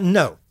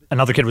 No.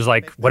 Another kid was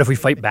like, what if we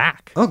fight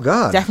back? Oh,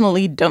 God.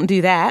 Definitely don't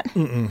do that.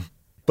 Mm-mm.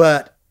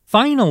 But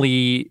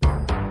finally,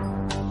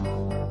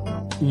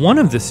 one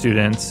of the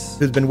students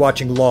who's been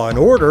watching Law and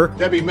Order,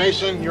 Debbie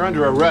Mason, you're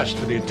under arrest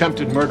for the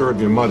attempted murder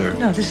of your mother.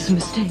 No, this is a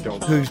mistake.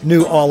 Who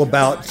knew all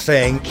about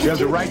saying you have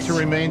the right to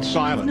remain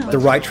silent. The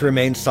right to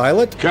remain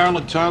silent.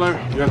 Carolyn Tyler,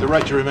 you have the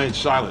right to remain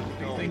silent.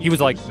 He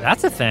was like,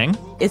 that's a thing.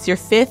 It's your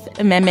Fifth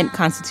Amendment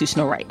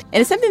constitutional right. And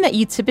it's something that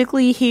you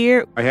typically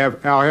hear. I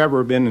have,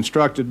 however, been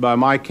instructed by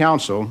my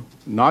counsel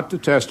not to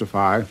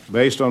testify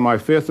based on my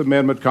Fifth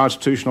Amendment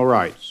constitutional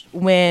rights.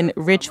 When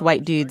rich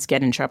white dudes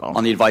get in trouble.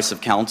 On the advice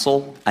of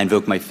counsel, I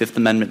invoke my Fifth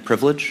Amendment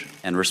privilege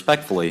and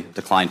respectfully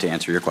decline to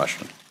answer your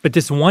question. But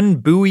this one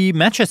Bowie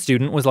Mecha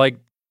student was like,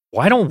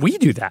 why don't we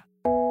do that?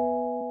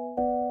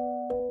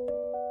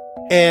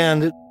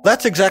 And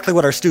that's exactly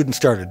what our students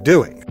started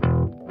doing.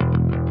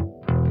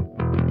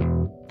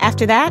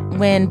 After that,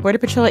 when Border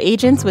Patrol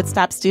agents would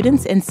stop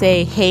students and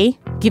say, hey,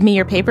 give me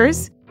your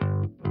papers,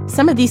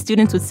 some of these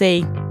students would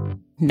say,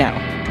 no.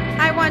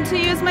 I want to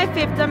use my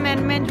Fifth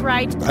Amendment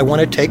right. I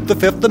want to take the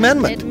Fifth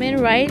Amendment.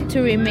 Right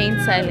to remain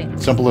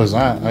silent. Simple as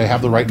that. I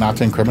have the right not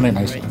to incriminate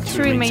myself.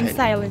 To remain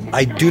silent.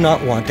 I do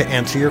not want to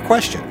answer your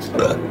questions.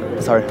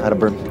 Sorry, I had a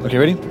burp. Okay,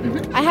 ready?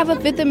 Mm-hmm. I have a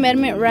Fifth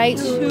Amendment right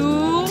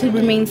to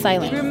remain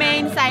silent.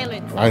 Remain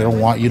silent. I don't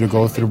want you to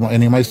go through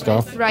any of my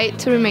stuff. Right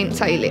to remain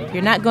silent.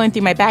 You're not going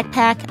through my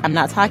backpack. I'm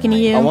not talking to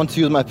you. I want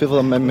to use my Fifth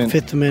Amendment.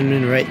 Fifth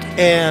Amendment right.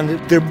 And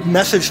the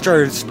message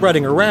started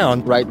spreading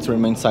around. Right to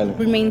remain silent.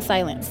 Remain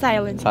silent.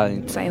 Silent.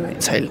 Silent.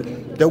 Silent.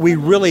 Silent. That we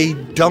really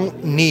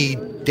don't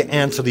need to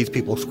answer these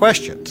people's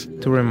questions.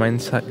 To remain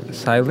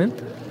silent?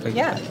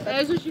 Yeah,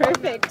 that was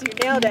perfect. You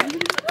nailed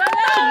it.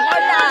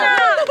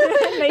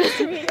 Nice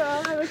to meet you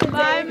all. Have a good day.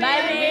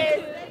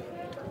 Bye.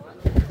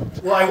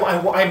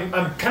 Well, I'm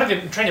kind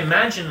of trying to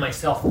imagine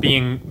myself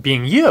being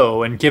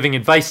you and giving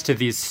advice to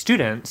these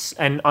students.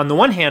 And on the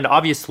one hand,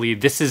 obviously,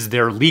 this is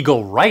their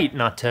legal right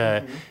not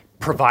to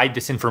provide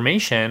this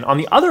information. On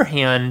the other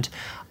hand,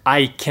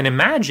 I can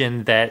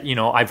imagine that,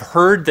 I've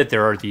heard that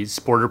there are these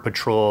Border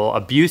Patrol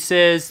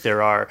abuses.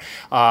 There are,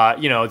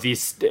 there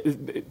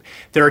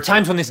are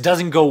times when this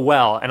doesn't go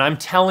well. And I'm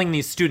telling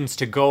these students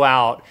to go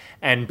out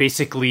and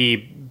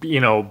basically,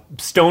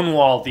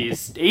 stonewall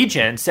these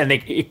agents, and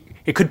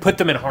it could put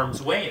them in harm's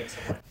way in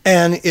some way.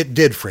 And it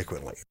did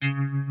frequently.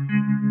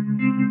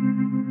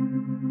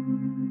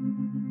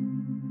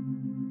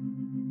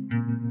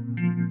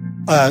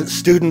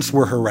 Students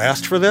were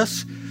harassed for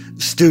this.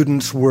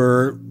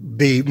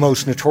 The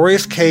most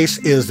notorious case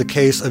is the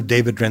case of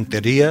David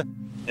Renteria.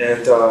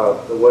 And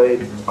the way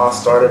it all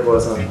started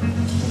was on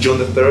June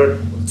the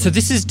 3rd. So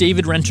this is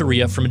David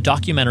Renteria from a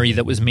documentary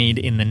that was made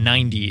in the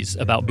 90s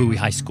about Bowie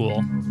High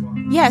School.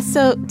 Yeah,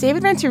 so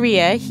David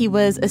Renteria, he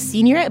was a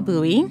senior at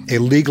Bowie. A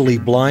legally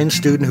blind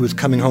student who was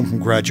coming home from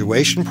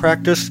graduation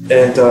practice.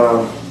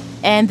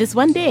 And this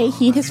one day,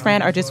 he and his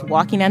friend are just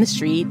walking down the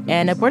street,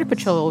 and a Border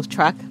Patrol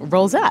truck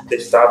rolls up. They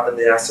stopped and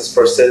they asked us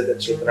for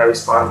citizenship, and I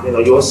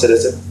responded, you're a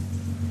citizen.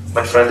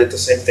 My friend did the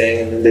same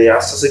thing, and then they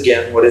asked us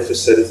again, what if you're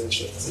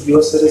citizenship? I said, you're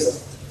a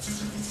citizen.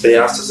 They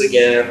asked us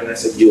again, and I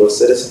said, you're a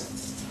citizen.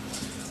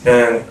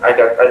 And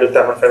I looked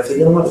at my friend and said,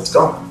 you know what, let's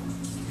go.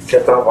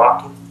 Kept on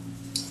walking.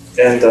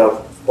 And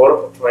the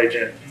Border Patrol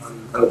agent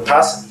on the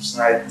passenger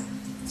side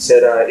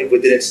said if we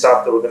didn't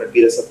stop, they were going to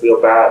beat us up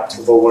real bad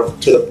to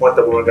the point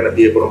that we weren't going to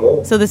be able to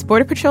move. So this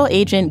Border Patrol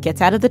agent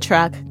gets out of the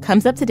truck,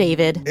 comes up to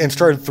David, and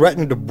started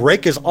threatening to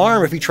break his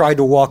arm if he tried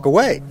to walk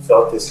away.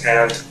 Felt his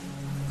hand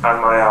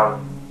on my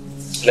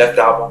left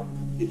elbow.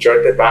 He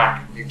jerked it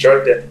back. He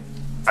jerked it.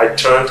 I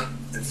turned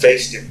and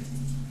faced him.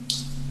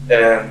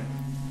 And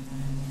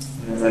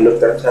I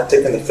looked at him. I'm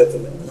taking the Fifth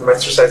Amendment. I'm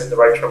exercising the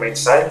right to remain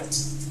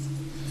silent.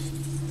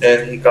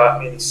 And he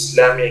got me and he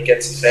slammed me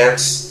against the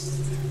fence.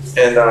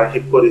 And he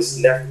put his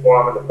left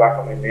forearm on the back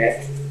of my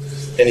neck.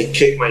 And he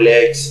kicked my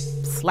legs.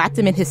 Slapped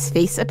him in his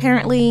face,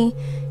 apparently.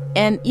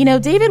 And,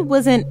 David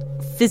wasn't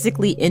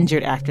physically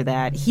injured after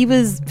that. He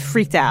was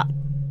freaked out.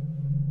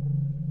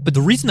 But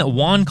the reason that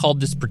Juan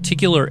called this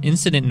particular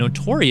incident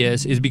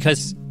notorious is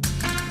because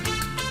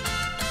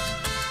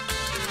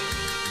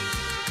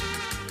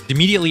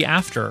immediately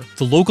after,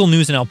 the local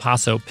news in El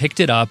Paso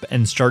picked it up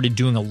and started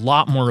doing a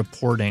lot more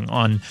reporting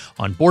on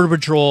Border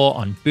Patrol,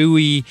 on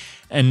Bowie,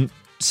 and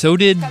so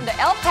did Come to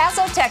El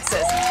Paso,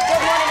 Texas.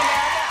 Good morning,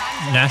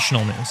 America.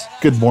 national news.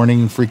 Good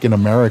morning, freaking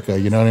America.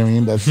 You know what I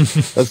mean?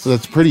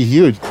 That's pretty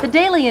huge. The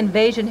daily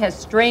invasion has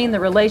strained the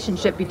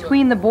relationship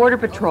between the Border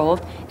Patrol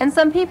and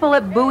some people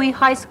at Bowie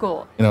High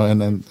School. You know,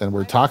 and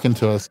we're talking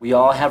to us. We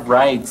all have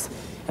rights,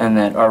 and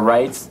that our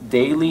rights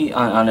daily,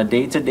 on a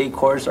day-to-day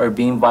course, are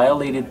being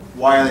violated.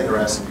 Why are they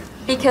harassing you?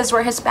 Because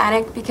we're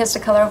Hispanic, because the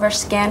color of our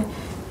skin,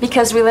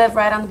 because we live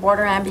right on the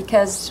border, and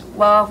because,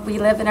 well, we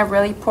live in a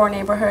really poor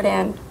neighborhood,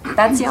 and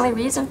that's the only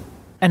reason.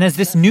 And as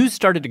this news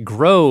started to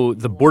grow,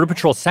 the Border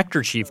Patrol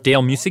sector chief,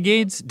 Dale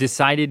Musegades,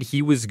 decided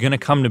he was going to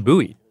come to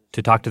Bowie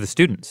to talk to the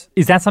students.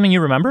 Is that something you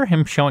remember,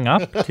 him showing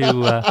up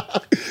to...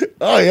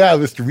 Oh, yeah,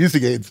 Mr.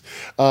 Musegades.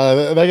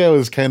 That guy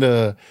was kind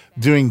of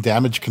doing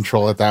damage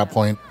control at that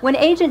point. When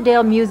Agent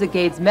Dale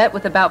Musegades met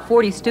with about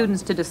 40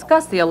 students to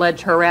discuss the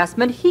alleged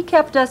harassment, he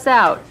kept us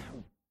out.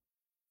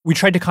 We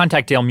tried to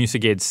contact Dale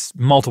Musegades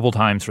multiple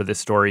times for this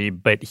story,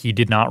 but he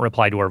did not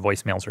reply to our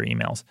voicemails or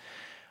emails.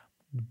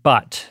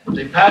 But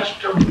they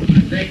patched him,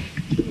 I think,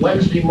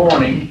 Wednesday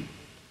morning.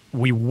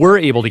 We were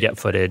able to get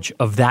footage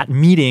of that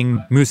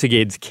meeting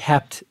Musegades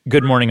kept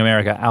Good Morning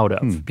America out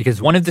of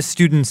because one of the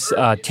students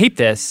taped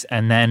this,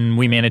 and then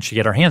we managed to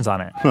get our hands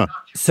on it.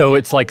 So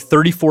it's like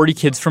 30, 40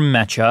 kids from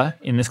Mecha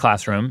in this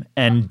classroom,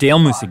 and Dale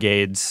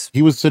Musegades.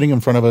 He was sitting in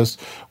front of us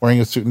wearing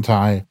a suit and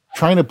tie,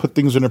 trying to put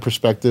things into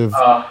perspective.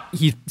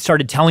 He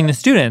started telling the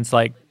students,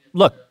 like,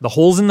 look, the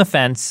holes in the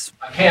fence.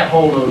 I can't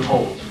hold those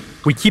holes.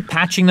 We keep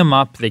patching them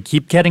up. They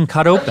keep getting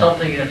cut open. That's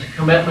something, it's a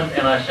commitment,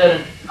 and I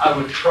said it, I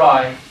would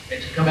try.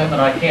 It's a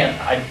commitment I can't.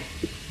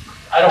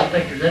 I don't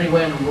think there's any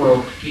way in the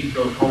world to keep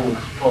those holes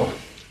closed.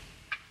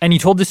 And he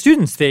told the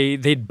students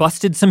they'd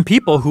busted some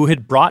people who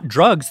had brought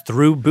drugs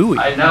through Bowie.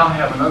 I now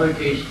have another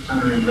case that's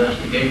under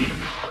investigation.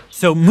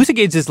 So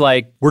Musegades is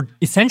like, we're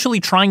essentially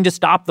trying to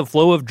stop the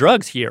flow of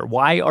drugs here.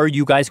 Why are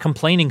you guys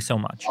complaining so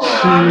much?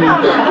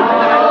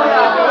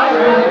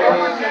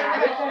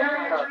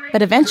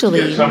 But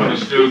eventually, Some of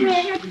the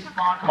students,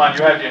 come on,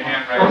 you have your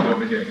hand raised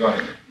over here. Go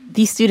ahead.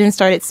 these students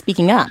started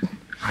speaking up.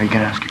 Are you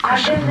going to ask a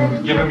question?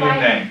 Give him your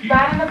name.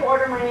 Right on the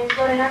border, my name's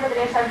Lorena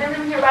Rodriguez. I've been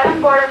living here right on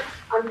the border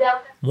on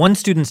Delta. One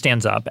student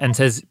stands up and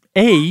says,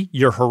 A,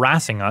 you're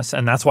harassing us,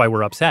 and that's why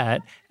we're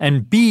upset.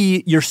 And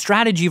B, your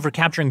strategy for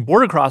capturing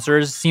border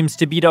crossers seems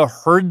to be to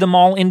herd them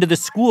all into the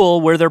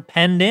school where they're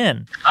penned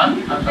in.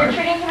 You're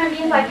treating human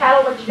beings like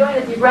cattle. What you're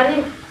doing is you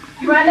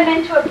run them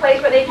into a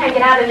place where they can't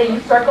get out, and then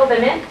you circle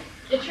them in.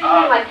 You're treating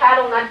them like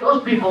cattle, not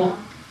those people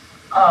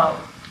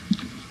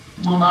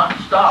will not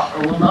stop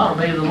or will not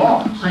obey the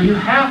law. So you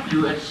have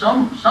to, at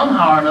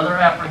somehow or another,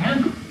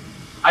 apprehend them.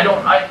 I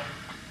don't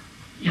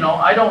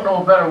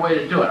know a better way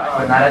to do it.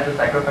 But not at the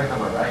sacrifice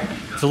of our rights.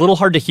 It's a little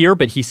hard to hear,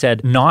 but he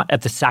said, not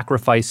at the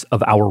sacrifice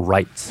of our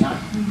rights. What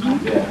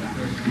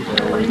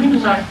do you mean the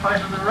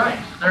sacrifice of their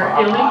rights? They're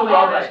illegally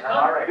in this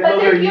country.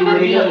 But they're human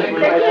beings.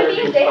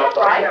 They have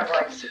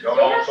rights.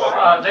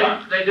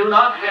 They do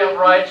not have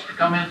rights to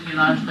come into the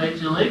United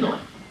States illegally.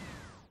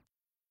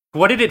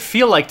 What did it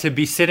feel like to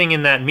be sitting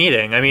in that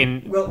meeting? I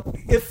mean... Well,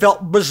 it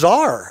felt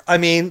bizarre. I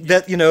mean,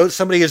 that,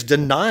 somebody is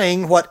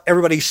denying what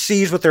everybody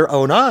sees with their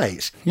own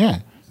eyes. Yeah.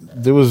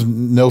 There was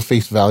no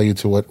face value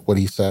to what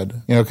he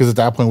said, because at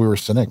that point we were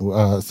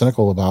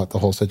cynical about the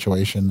whole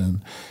situation.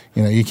 And,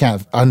 you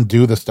can't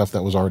undo the stuff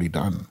that was already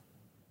done.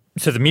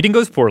 So the meeting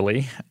goes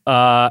poorly,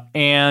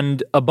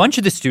 and a bunch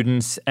of the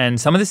students and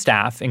some of the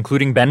staff,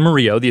 including Ben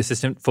Murillo, the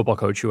assistant football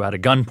coach who had a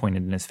gun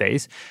pointed in his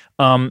face,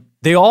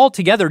 they all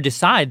together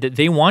decide that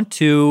they want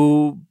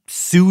to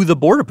sue the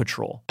Border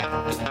Patrol.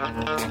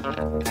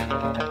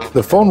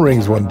 The phone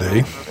rings one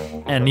day.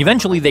 And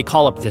eventually they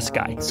call up this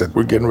guy. Said,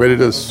 we're getting ready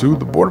to sue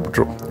the Border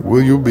Patrol.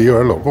 Will you be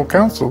our local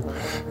counsel?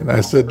 And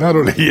I said, not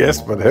only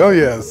yes, but hell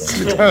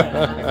yes.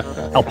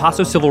 El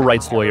Paso civil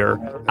rights lawyer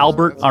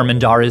Albert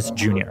Armendariz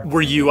Jr.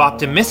 Were you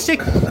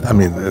optimistic? I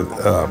mean,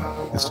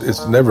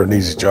 it's never an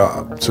easy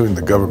job. Suing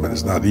the government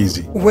is not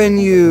easy. When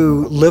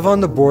you live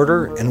on the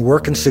border and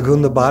work in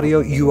Segundo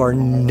Barrio, you are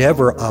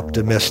never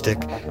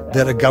optimistic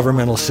that a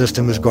governmental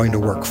system is going to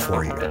work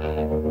for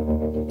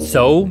you.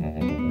 So,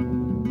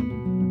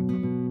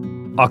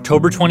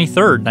 October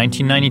 23rd,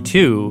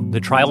 1992, the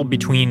trial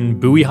between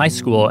Bowie High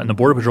School and the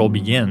Border Patrol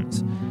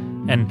begins.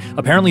 And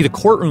apparently the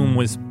courtroom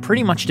was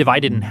pretty much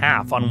divided in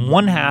half. On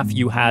one half,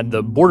 you had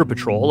the Border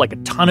Patrol, like a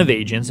ton of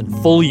agents in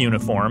full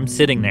uniform,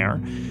 sitting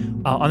there.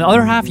 On the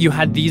other half, you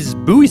had these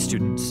Bowie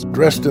students.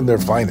 Dressed in their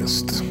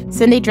finest.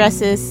 Sunday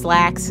dresses,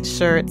 slacks,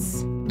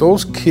 shirts.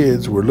 Those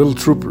kids were little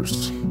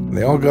troopers. And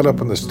they all got up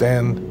on the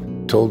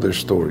stand, told their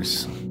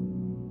stories.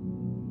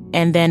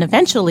 And then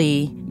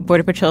eventually,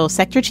 Border Patrol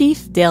Sector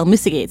Chief Dale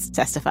Musegades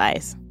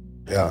testifies.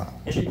 Yeah.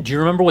 Do you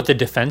remember what the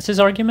defense's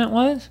argument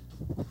was?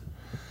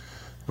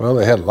 Well,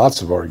 they had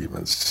lots of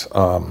arguments.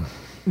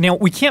 Now,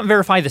 we can't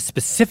verify the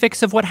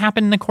specifics of what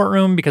happened in the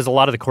courtroom because a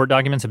lot of the court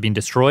documents have been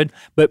destroyed,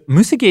 but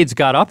Musagades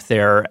got up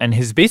there, and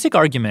his basic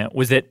argument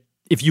was that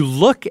if you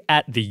look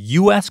at the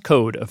U.S.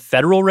 Code of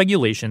Federal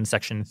Regulations,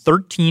 Section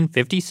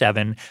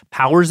 1357,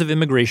 Powers of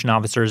Immigration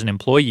Officers and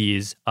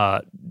Employees,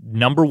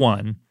 number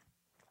 1,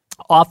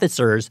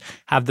 officers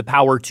have the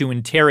power to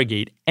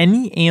interrogate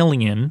any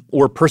alien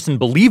or person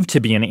believed to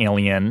be an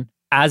alien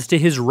as to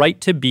his right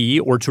to be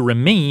or to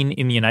remain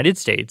in the United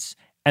States,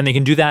 and they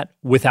can do that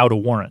without a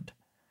warrant.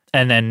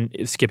 And then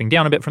skipping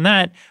down a bit from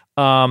that,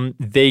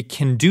 they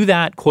can do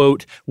that,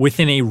 quote,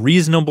 within a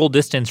reasonable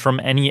distance from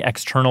any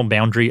external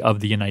boundary of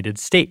the United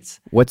States.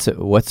 What's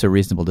a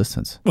reasonable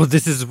distance? Well,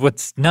 this is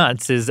what's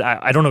nuts is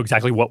I don't know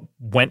exactly what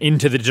went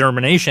into the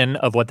determination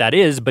of what that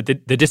is, but the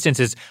distance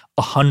is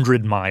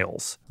 100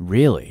 miles.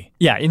 Really?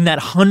 Yeah, in that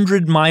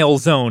 100-mile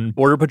zone,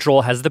 Border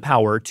Patrol has the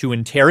power to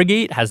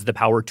interrogate, has the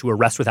power to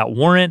arrest without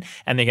warrant,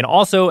 and they can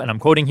also, and I'm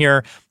quoting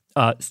here,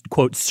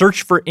 quote,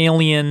 search for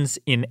aliens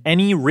in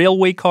any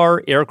railway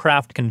car,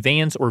 aircraft,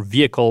 conveyance, or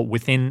vehicle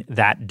within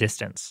that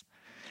distance.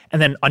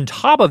 And then on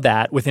top of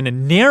that, within a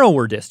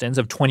narrower distance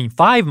of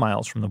 25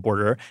 miles from the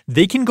border,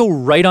 they can go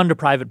right onto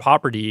private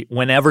property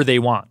whenever they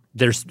want.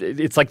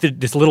 It's like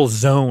this little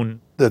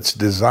zone that's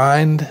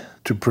designed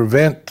to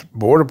prevent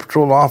Border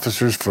Patrol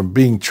officers from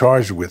being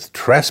charged with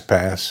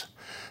trespass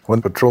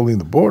when patrolling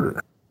the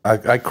border.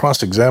 I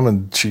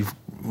cross-examined Chief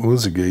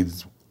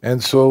Musagades,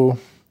 and so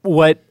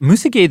what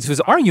Musagades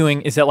was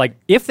arguing is that, like,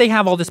 if they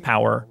have all this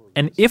power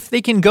and if they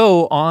can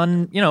go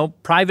on,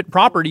 private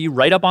property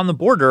right up on the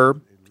border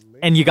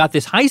and you got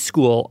this high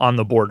school on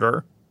the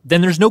border,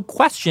 then there's no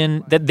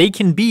question that they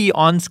can be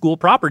on school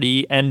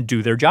property and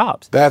do their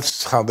jobs.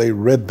 That's how they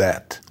read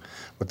that.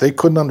 What they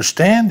couldn't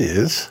understand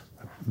is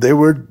they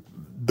were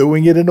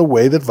doing it in a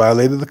way that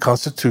violated the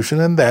Constitution,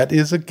 and that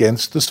is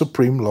against the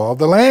supreme law of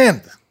the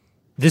land.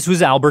 This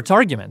was Albert's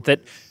argument,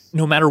 that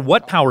no matter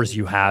what powers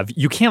you have,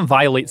 you can't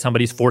violate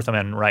somebody's Fourth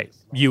Amendment right.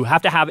 You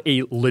have to have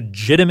a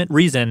legitimate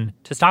reason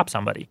to stop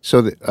somebody.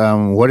 So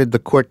what did the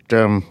court,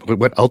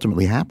 what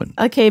ultimately happened?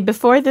 Okay,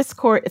 before this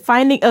court,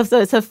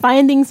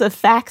 findings of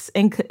facts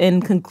and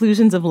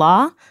conclusions of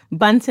law,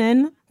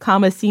 Bunton,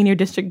 senior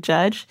district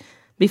judge.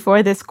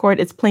 Before this court,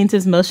 it's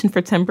plaintiff's motion for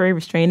temporary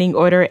restraining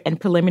order and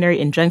preliminary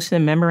injunction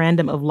and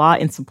memorandum of law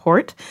in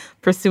support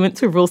pursuant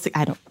to Rule 6.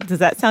 Does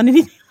that sound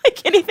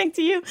like anything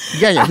to you?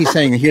 Yeah. He's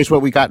saying, here's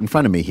what we got in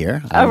front of me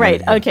here. Oh,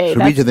 right. Okay. So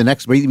read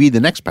the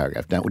next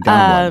paragraph down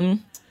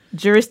one.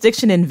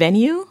 Jurisdiction and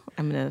venue.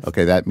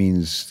 Okay, that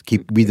means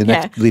reading the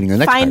next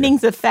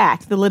findings paragraph. Of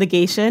fact, the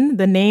litigation,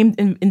 the named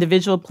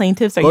individual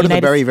plaintiffs are Go to the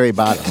very, very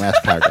bottom,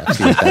 last paragraph.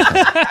 See what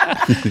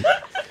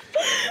that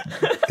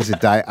is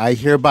it I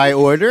hereby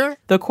order?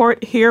 The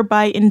court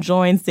hereby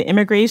enjoins the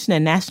Immigration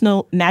and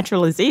National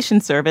Naturalization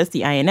Service,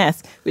 the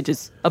INS, which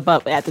is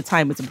above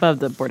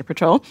the Border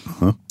Patrol,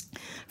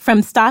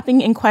 from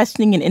stopping and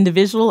questioning an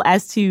individual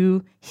as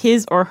to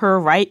his or her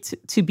right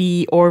to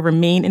be or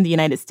remain in the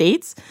United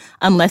States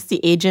unless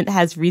the agent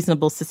has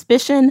reasonable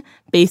suspicion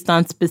based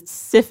on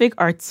specific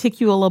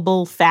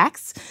articulable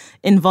facts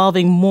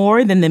involving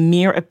more than the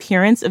mere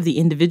appearance of the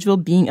individual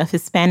being of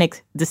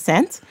Hispanic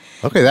descent.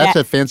 Okay, that's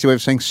a fancy way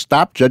of saying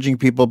stop judging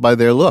people by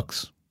their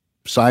looks.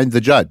 Signed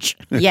the judge.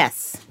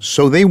 Yes.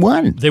 So they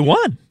won. They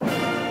won.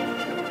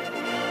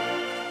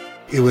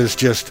 It was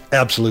just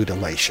absolute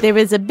elation. There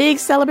was a big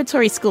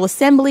celebratory school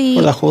assembly.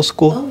 For the whole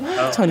school. Oh,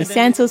 wow. Tony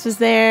Santos was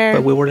there.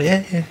 But we were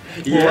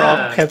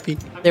all happy.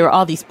 There were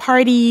all these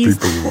parties.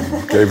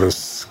 People gave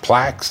us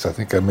plaques. I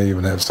think I may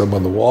even have some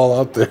on the wall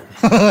out there.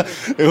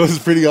 It was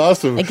pretty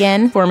awesome.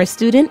 Again, former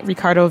student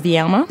Ricardo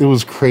Villalma. It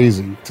was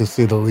crazy, to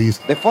say the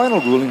least. The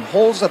final ruling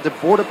holds that the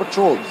Border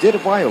Patrol did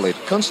violate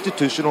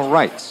constitutional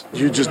rights.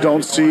 You just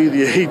don't see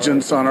the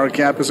agents on our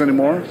campus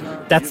anymore?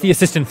 That's the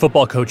assistant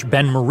football coach,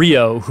 Ben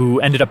Murillo, who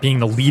ended up being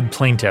the lead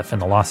plaintiff in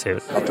the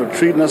lawsuit. They're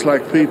treating us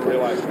like people,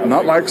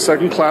 not like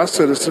second-class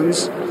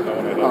citizens,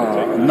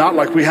 not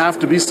like we have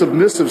to be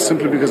submissive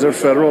simply because they're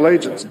federal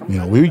agents.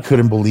 We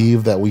couldn't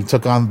believe that we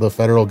took on the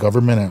federal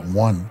government and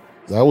won.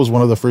 That was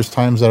one of the first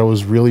times that I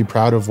was really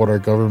proud of what our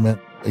government,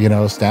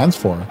 stands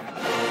for.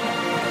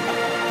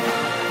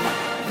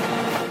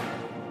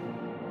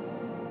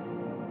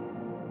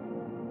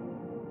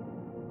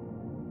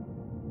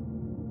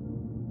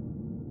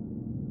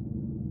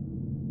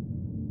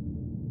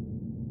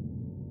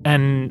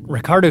 And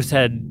Ricardo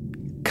said,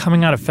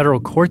 coming out of federal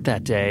court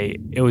that day,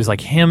 it was like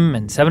him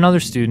and 7 other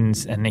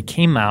students, and they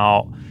came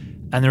out,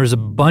 and there was a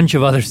bunch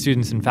of other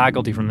students and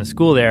faculty from the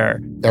school there.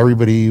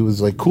 Everybody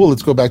was like, cool,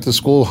 let's go back to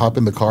school, hop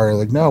in the car.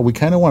 Like, no, we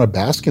kind of want to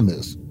bask in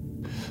this.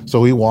 So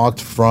we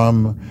walked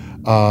from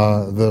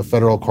the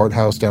federal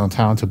courthouse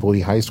downtown to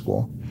Bowie High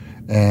School.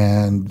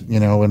 And,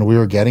 when we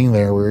were getting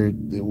there,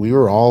 we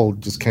were all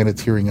just kind of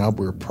tearing up.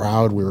 We were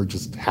proud. We were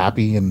just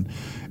happy and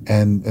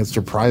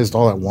surprised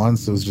all at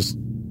once. It was just,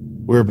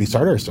 we were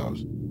beside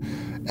ourselves.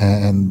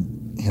 And,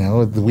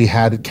 we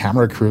had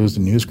camera crews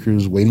and news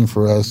crews waiting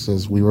for us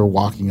as we were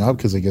walking up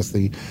because I guess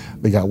they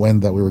got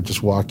wind that we were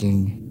just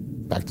walking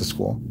back to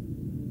school.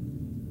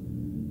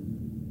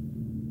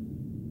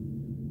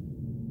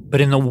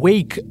 But in the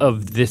wake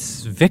of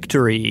this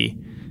victory,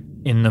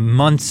 in the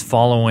months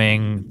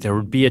following, there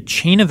would be a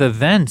chain of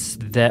events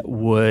that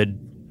would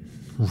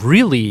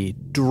really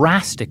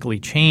drastically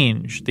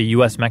change the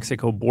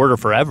U.S.-Mexico border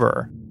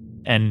forever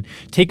and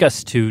take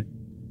us to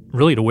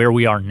where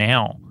we are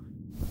now.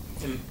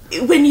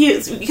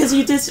 Because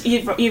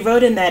you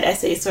wrote in that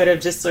essay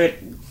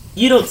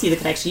you don't see the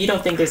connection, you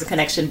don't think there's a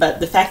connection, but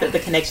the fact that the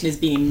connection is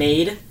being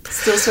made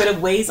still sort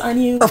of weighs on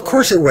you? Of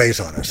course it weighs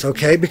on us,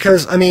 okay?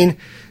 Because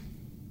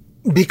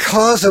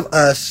of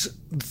us,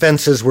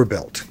 fences were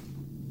built.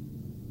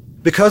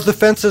 Because the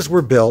fences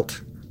were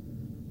built,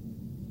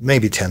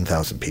 maybe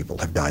 10,000 people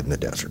have died in the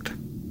desert.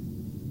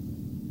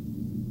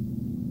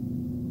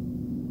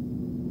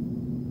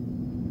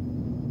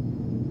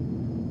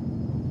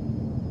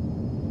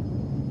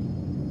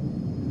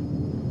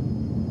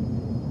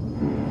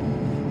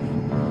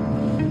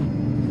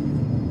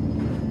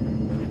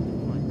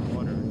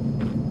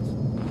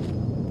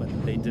 But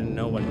they didn't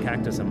know what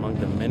cactus among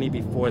the many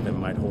before them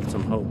might hold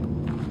some hope.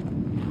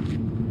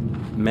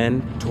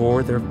 Men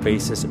tore their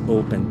faces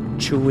open,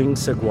 chewing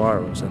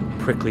saguaros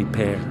and prickly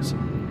pears,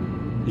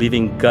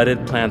 leaving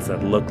gutted plants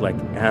that looked like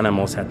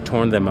animals had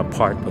torn them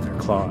apart with their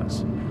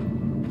claws.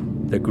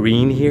 The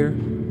green here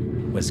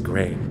was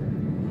gray.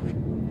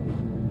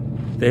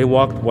 They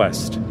walked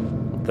west,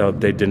 though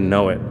they didn't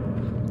know it.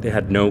 They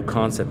had no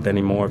concept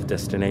anymore of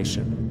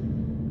destination.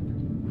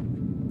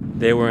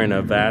 They were in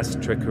a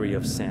vast trickery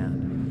of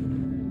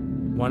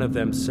sand. One of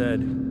them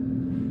said,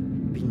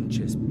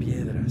 "Pinches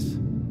piedras,"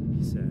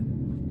 he said.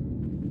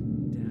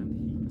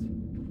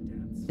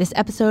 This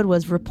episode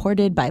was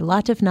reported by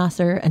Latif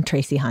Nasser and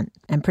Tracy Hunt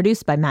and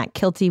produced by Matt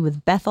Kilty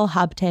with Bethel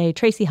Habte,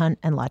 Tracy Hunt,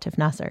 and Latif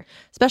Nasser.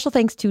 Special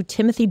thanks to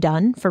Timothy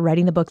Dunn for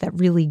writing the book that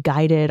really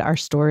guided our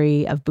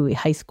story of Bowie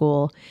High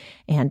School,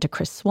 and to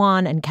Chris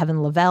Swan and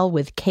Kevin Lavelle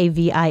with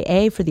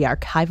KVIA for the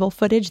archival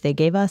footage they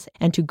gave us,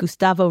 and to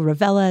Gustavo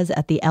Reveles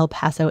at the El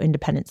Paso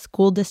Independent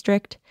School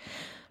District.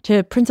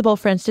 To Principal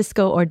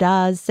Francisco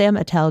Ordaz, Sam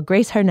Attell,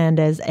 Grace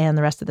Hernandez, and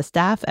the rest of the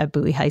staff at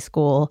Bowie High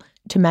School.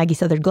 To Maggie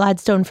Southard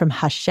Gladstone from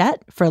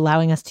Hachette for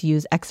allowing us to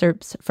use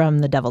excerpts from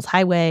The Devil's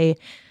Highway.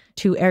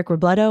 To Eric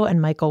Robledo and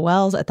Michael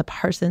Wells at the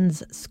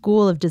Parsons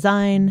School of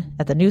Design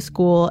at the New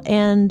School.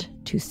 And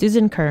to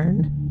Susan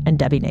Kern and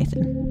Debbie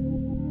Nathan.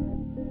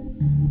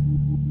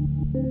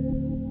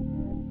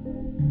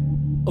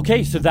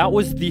 Okay, so that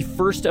was the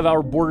first of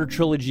our Border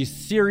Trilogy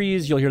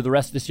series. You'll hear the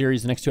rest of the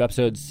series, the next two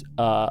episodes,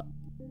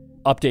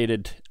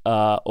 updated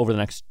over the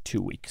next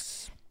 2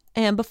 weeks.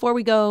 And before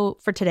we go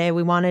for today,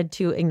 we wanted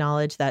to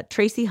acknowledge that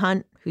Tracy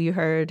Hunt, who you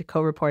heard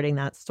co-reporting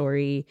that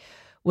story,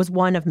 was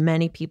one of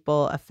many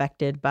people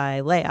affected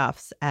by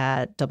layoffs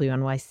at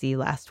WNYC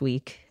last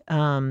week.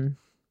 We're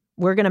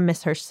going to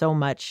miss her so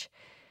much.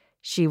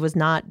 She was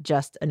not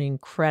just an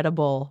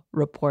incredible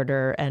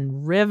reporter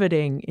and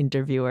riveting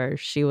interviewer.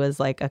 She was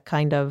like a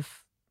kind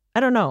of,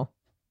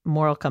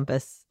 moral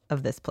compass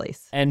of this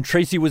place. And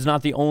Tracy was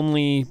not the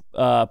only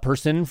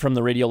person from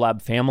the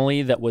Radiolab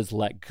family that was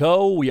let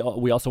go. We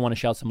also want to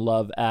shout some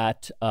love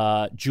at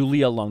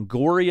Julia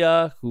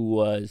Longoria, who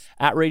was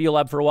at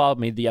Radiolab for a while,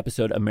 made the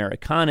episode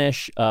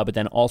Americanish, but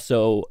then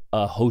also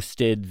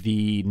hosted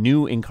the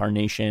new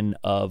incarnation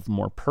of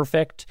More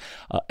Perfect,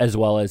 as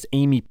well as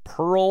Amy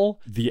Pearl,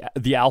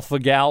 the alpha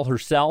gal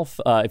herself,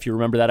 if you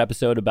remember that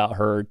episode about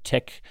her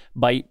tick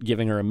bite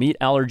giving her a meat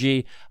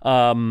allergy.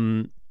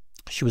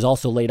 She was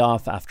also laid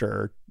off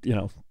after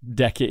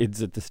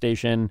decades at the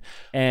station.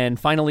 And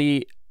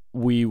finally,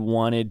 we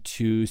wanted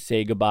to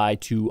say goodbye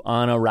to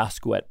Anna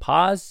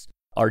Raskuet-Paz,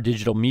 our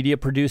digital media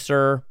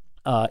producer.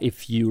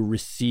 If you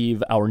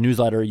receive our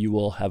newsletter, you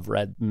will have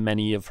read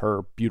many of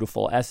her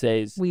beautiful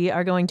essays. We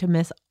are going to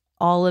miss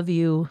all of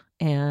you,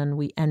 and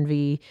we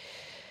envy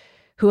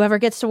whoever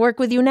gets to work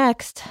with you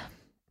next.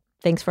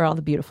 Thanks for all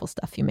the beautiful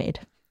stuff you made.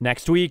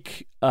 Next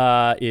week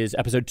is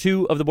episode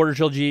 2 of the Border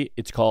Trilogy.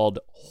 It's called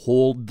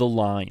Hold the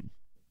Line.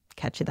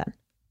 Catch you then.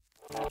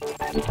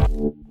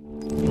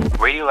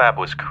 Radiolab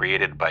was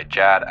created by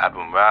Jad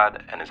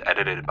Abumrad and is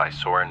edited by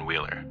Soren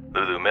Wheeler.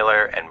 Lulu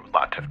Miller and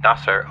Latif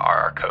Nasser are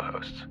our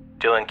co-hosts.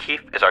 Dylan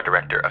Keefe is our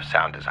director of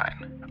sound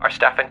design. Our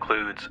staff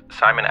includes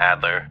Simon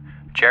Adler,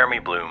 Jeremy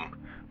Bloom,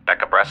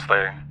 Becca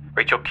Bressler,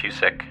 Rachel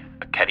Cusick,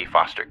 Ketty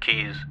Foster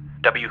Keys,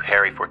 W.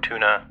 Harry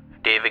Fortuna,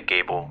 David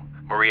Gable,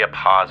 Maria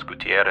Paz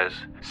Gutierrez,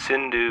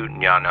 Sindhu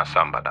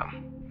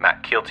Nyanasambadam,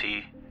 Matt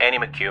Kilty, Annie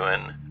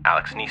McEwen,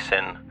 Alex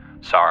Neeson,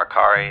 Sarah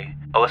Kari,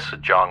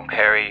 Alyssa Jong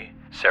Perry,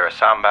 Sarah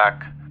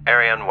Sambach,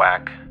 Ariane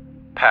Wack,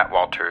 Pat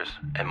Walters,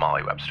 and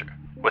Molly Webster,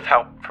 with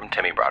help from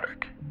Timmy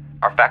Broderick.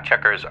 Our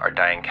fact-checkers are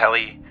Diane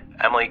Kelly,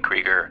 Emily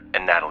Krieger,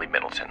 and Natalie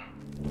Middleton.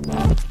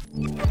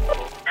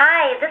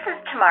 Hi, this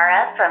is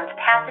Tamara from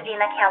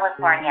Pasadena,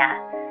 California.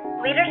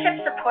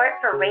 Leadership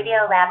support for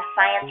Radiolab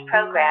Science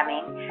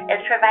Programming is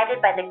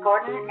provided by the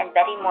Gordon and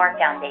Betty Moore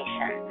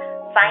Foundation,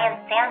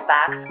 Science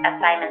Sandbox, a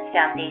Simons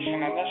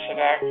Foundation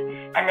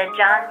initiative, and the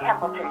John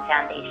Templeton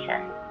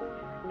Foundation.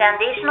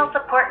 Foundational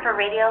support for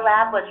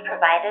Radiolab was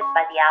provided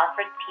by the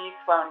Alfred P.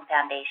 Sloan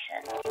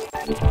Foundation.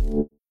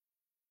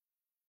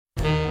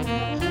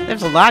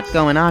 There's a lot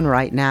going on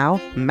right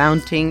now.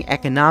 Mounting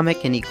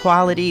economic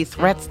inequality,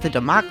 threats to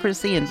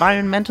democracy,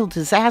 environmental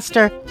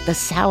disaster, the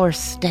sour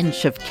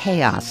stench of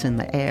chaos in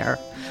the air.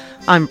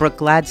 I'm Brooke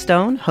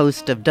Gladstone,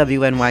 host of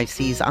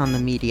WNYC's On the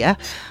Media.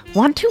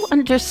 Want to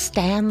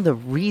understand the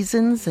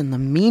reasons and the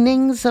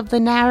meanings of the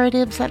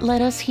narratives that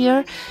led us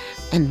here,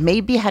 and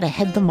maybe how to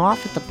head them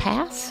off at the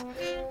pass?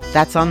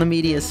 That's On the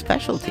Media's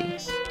specialty.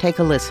 Take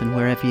a listen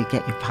wherever you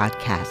get your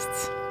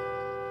podcasts.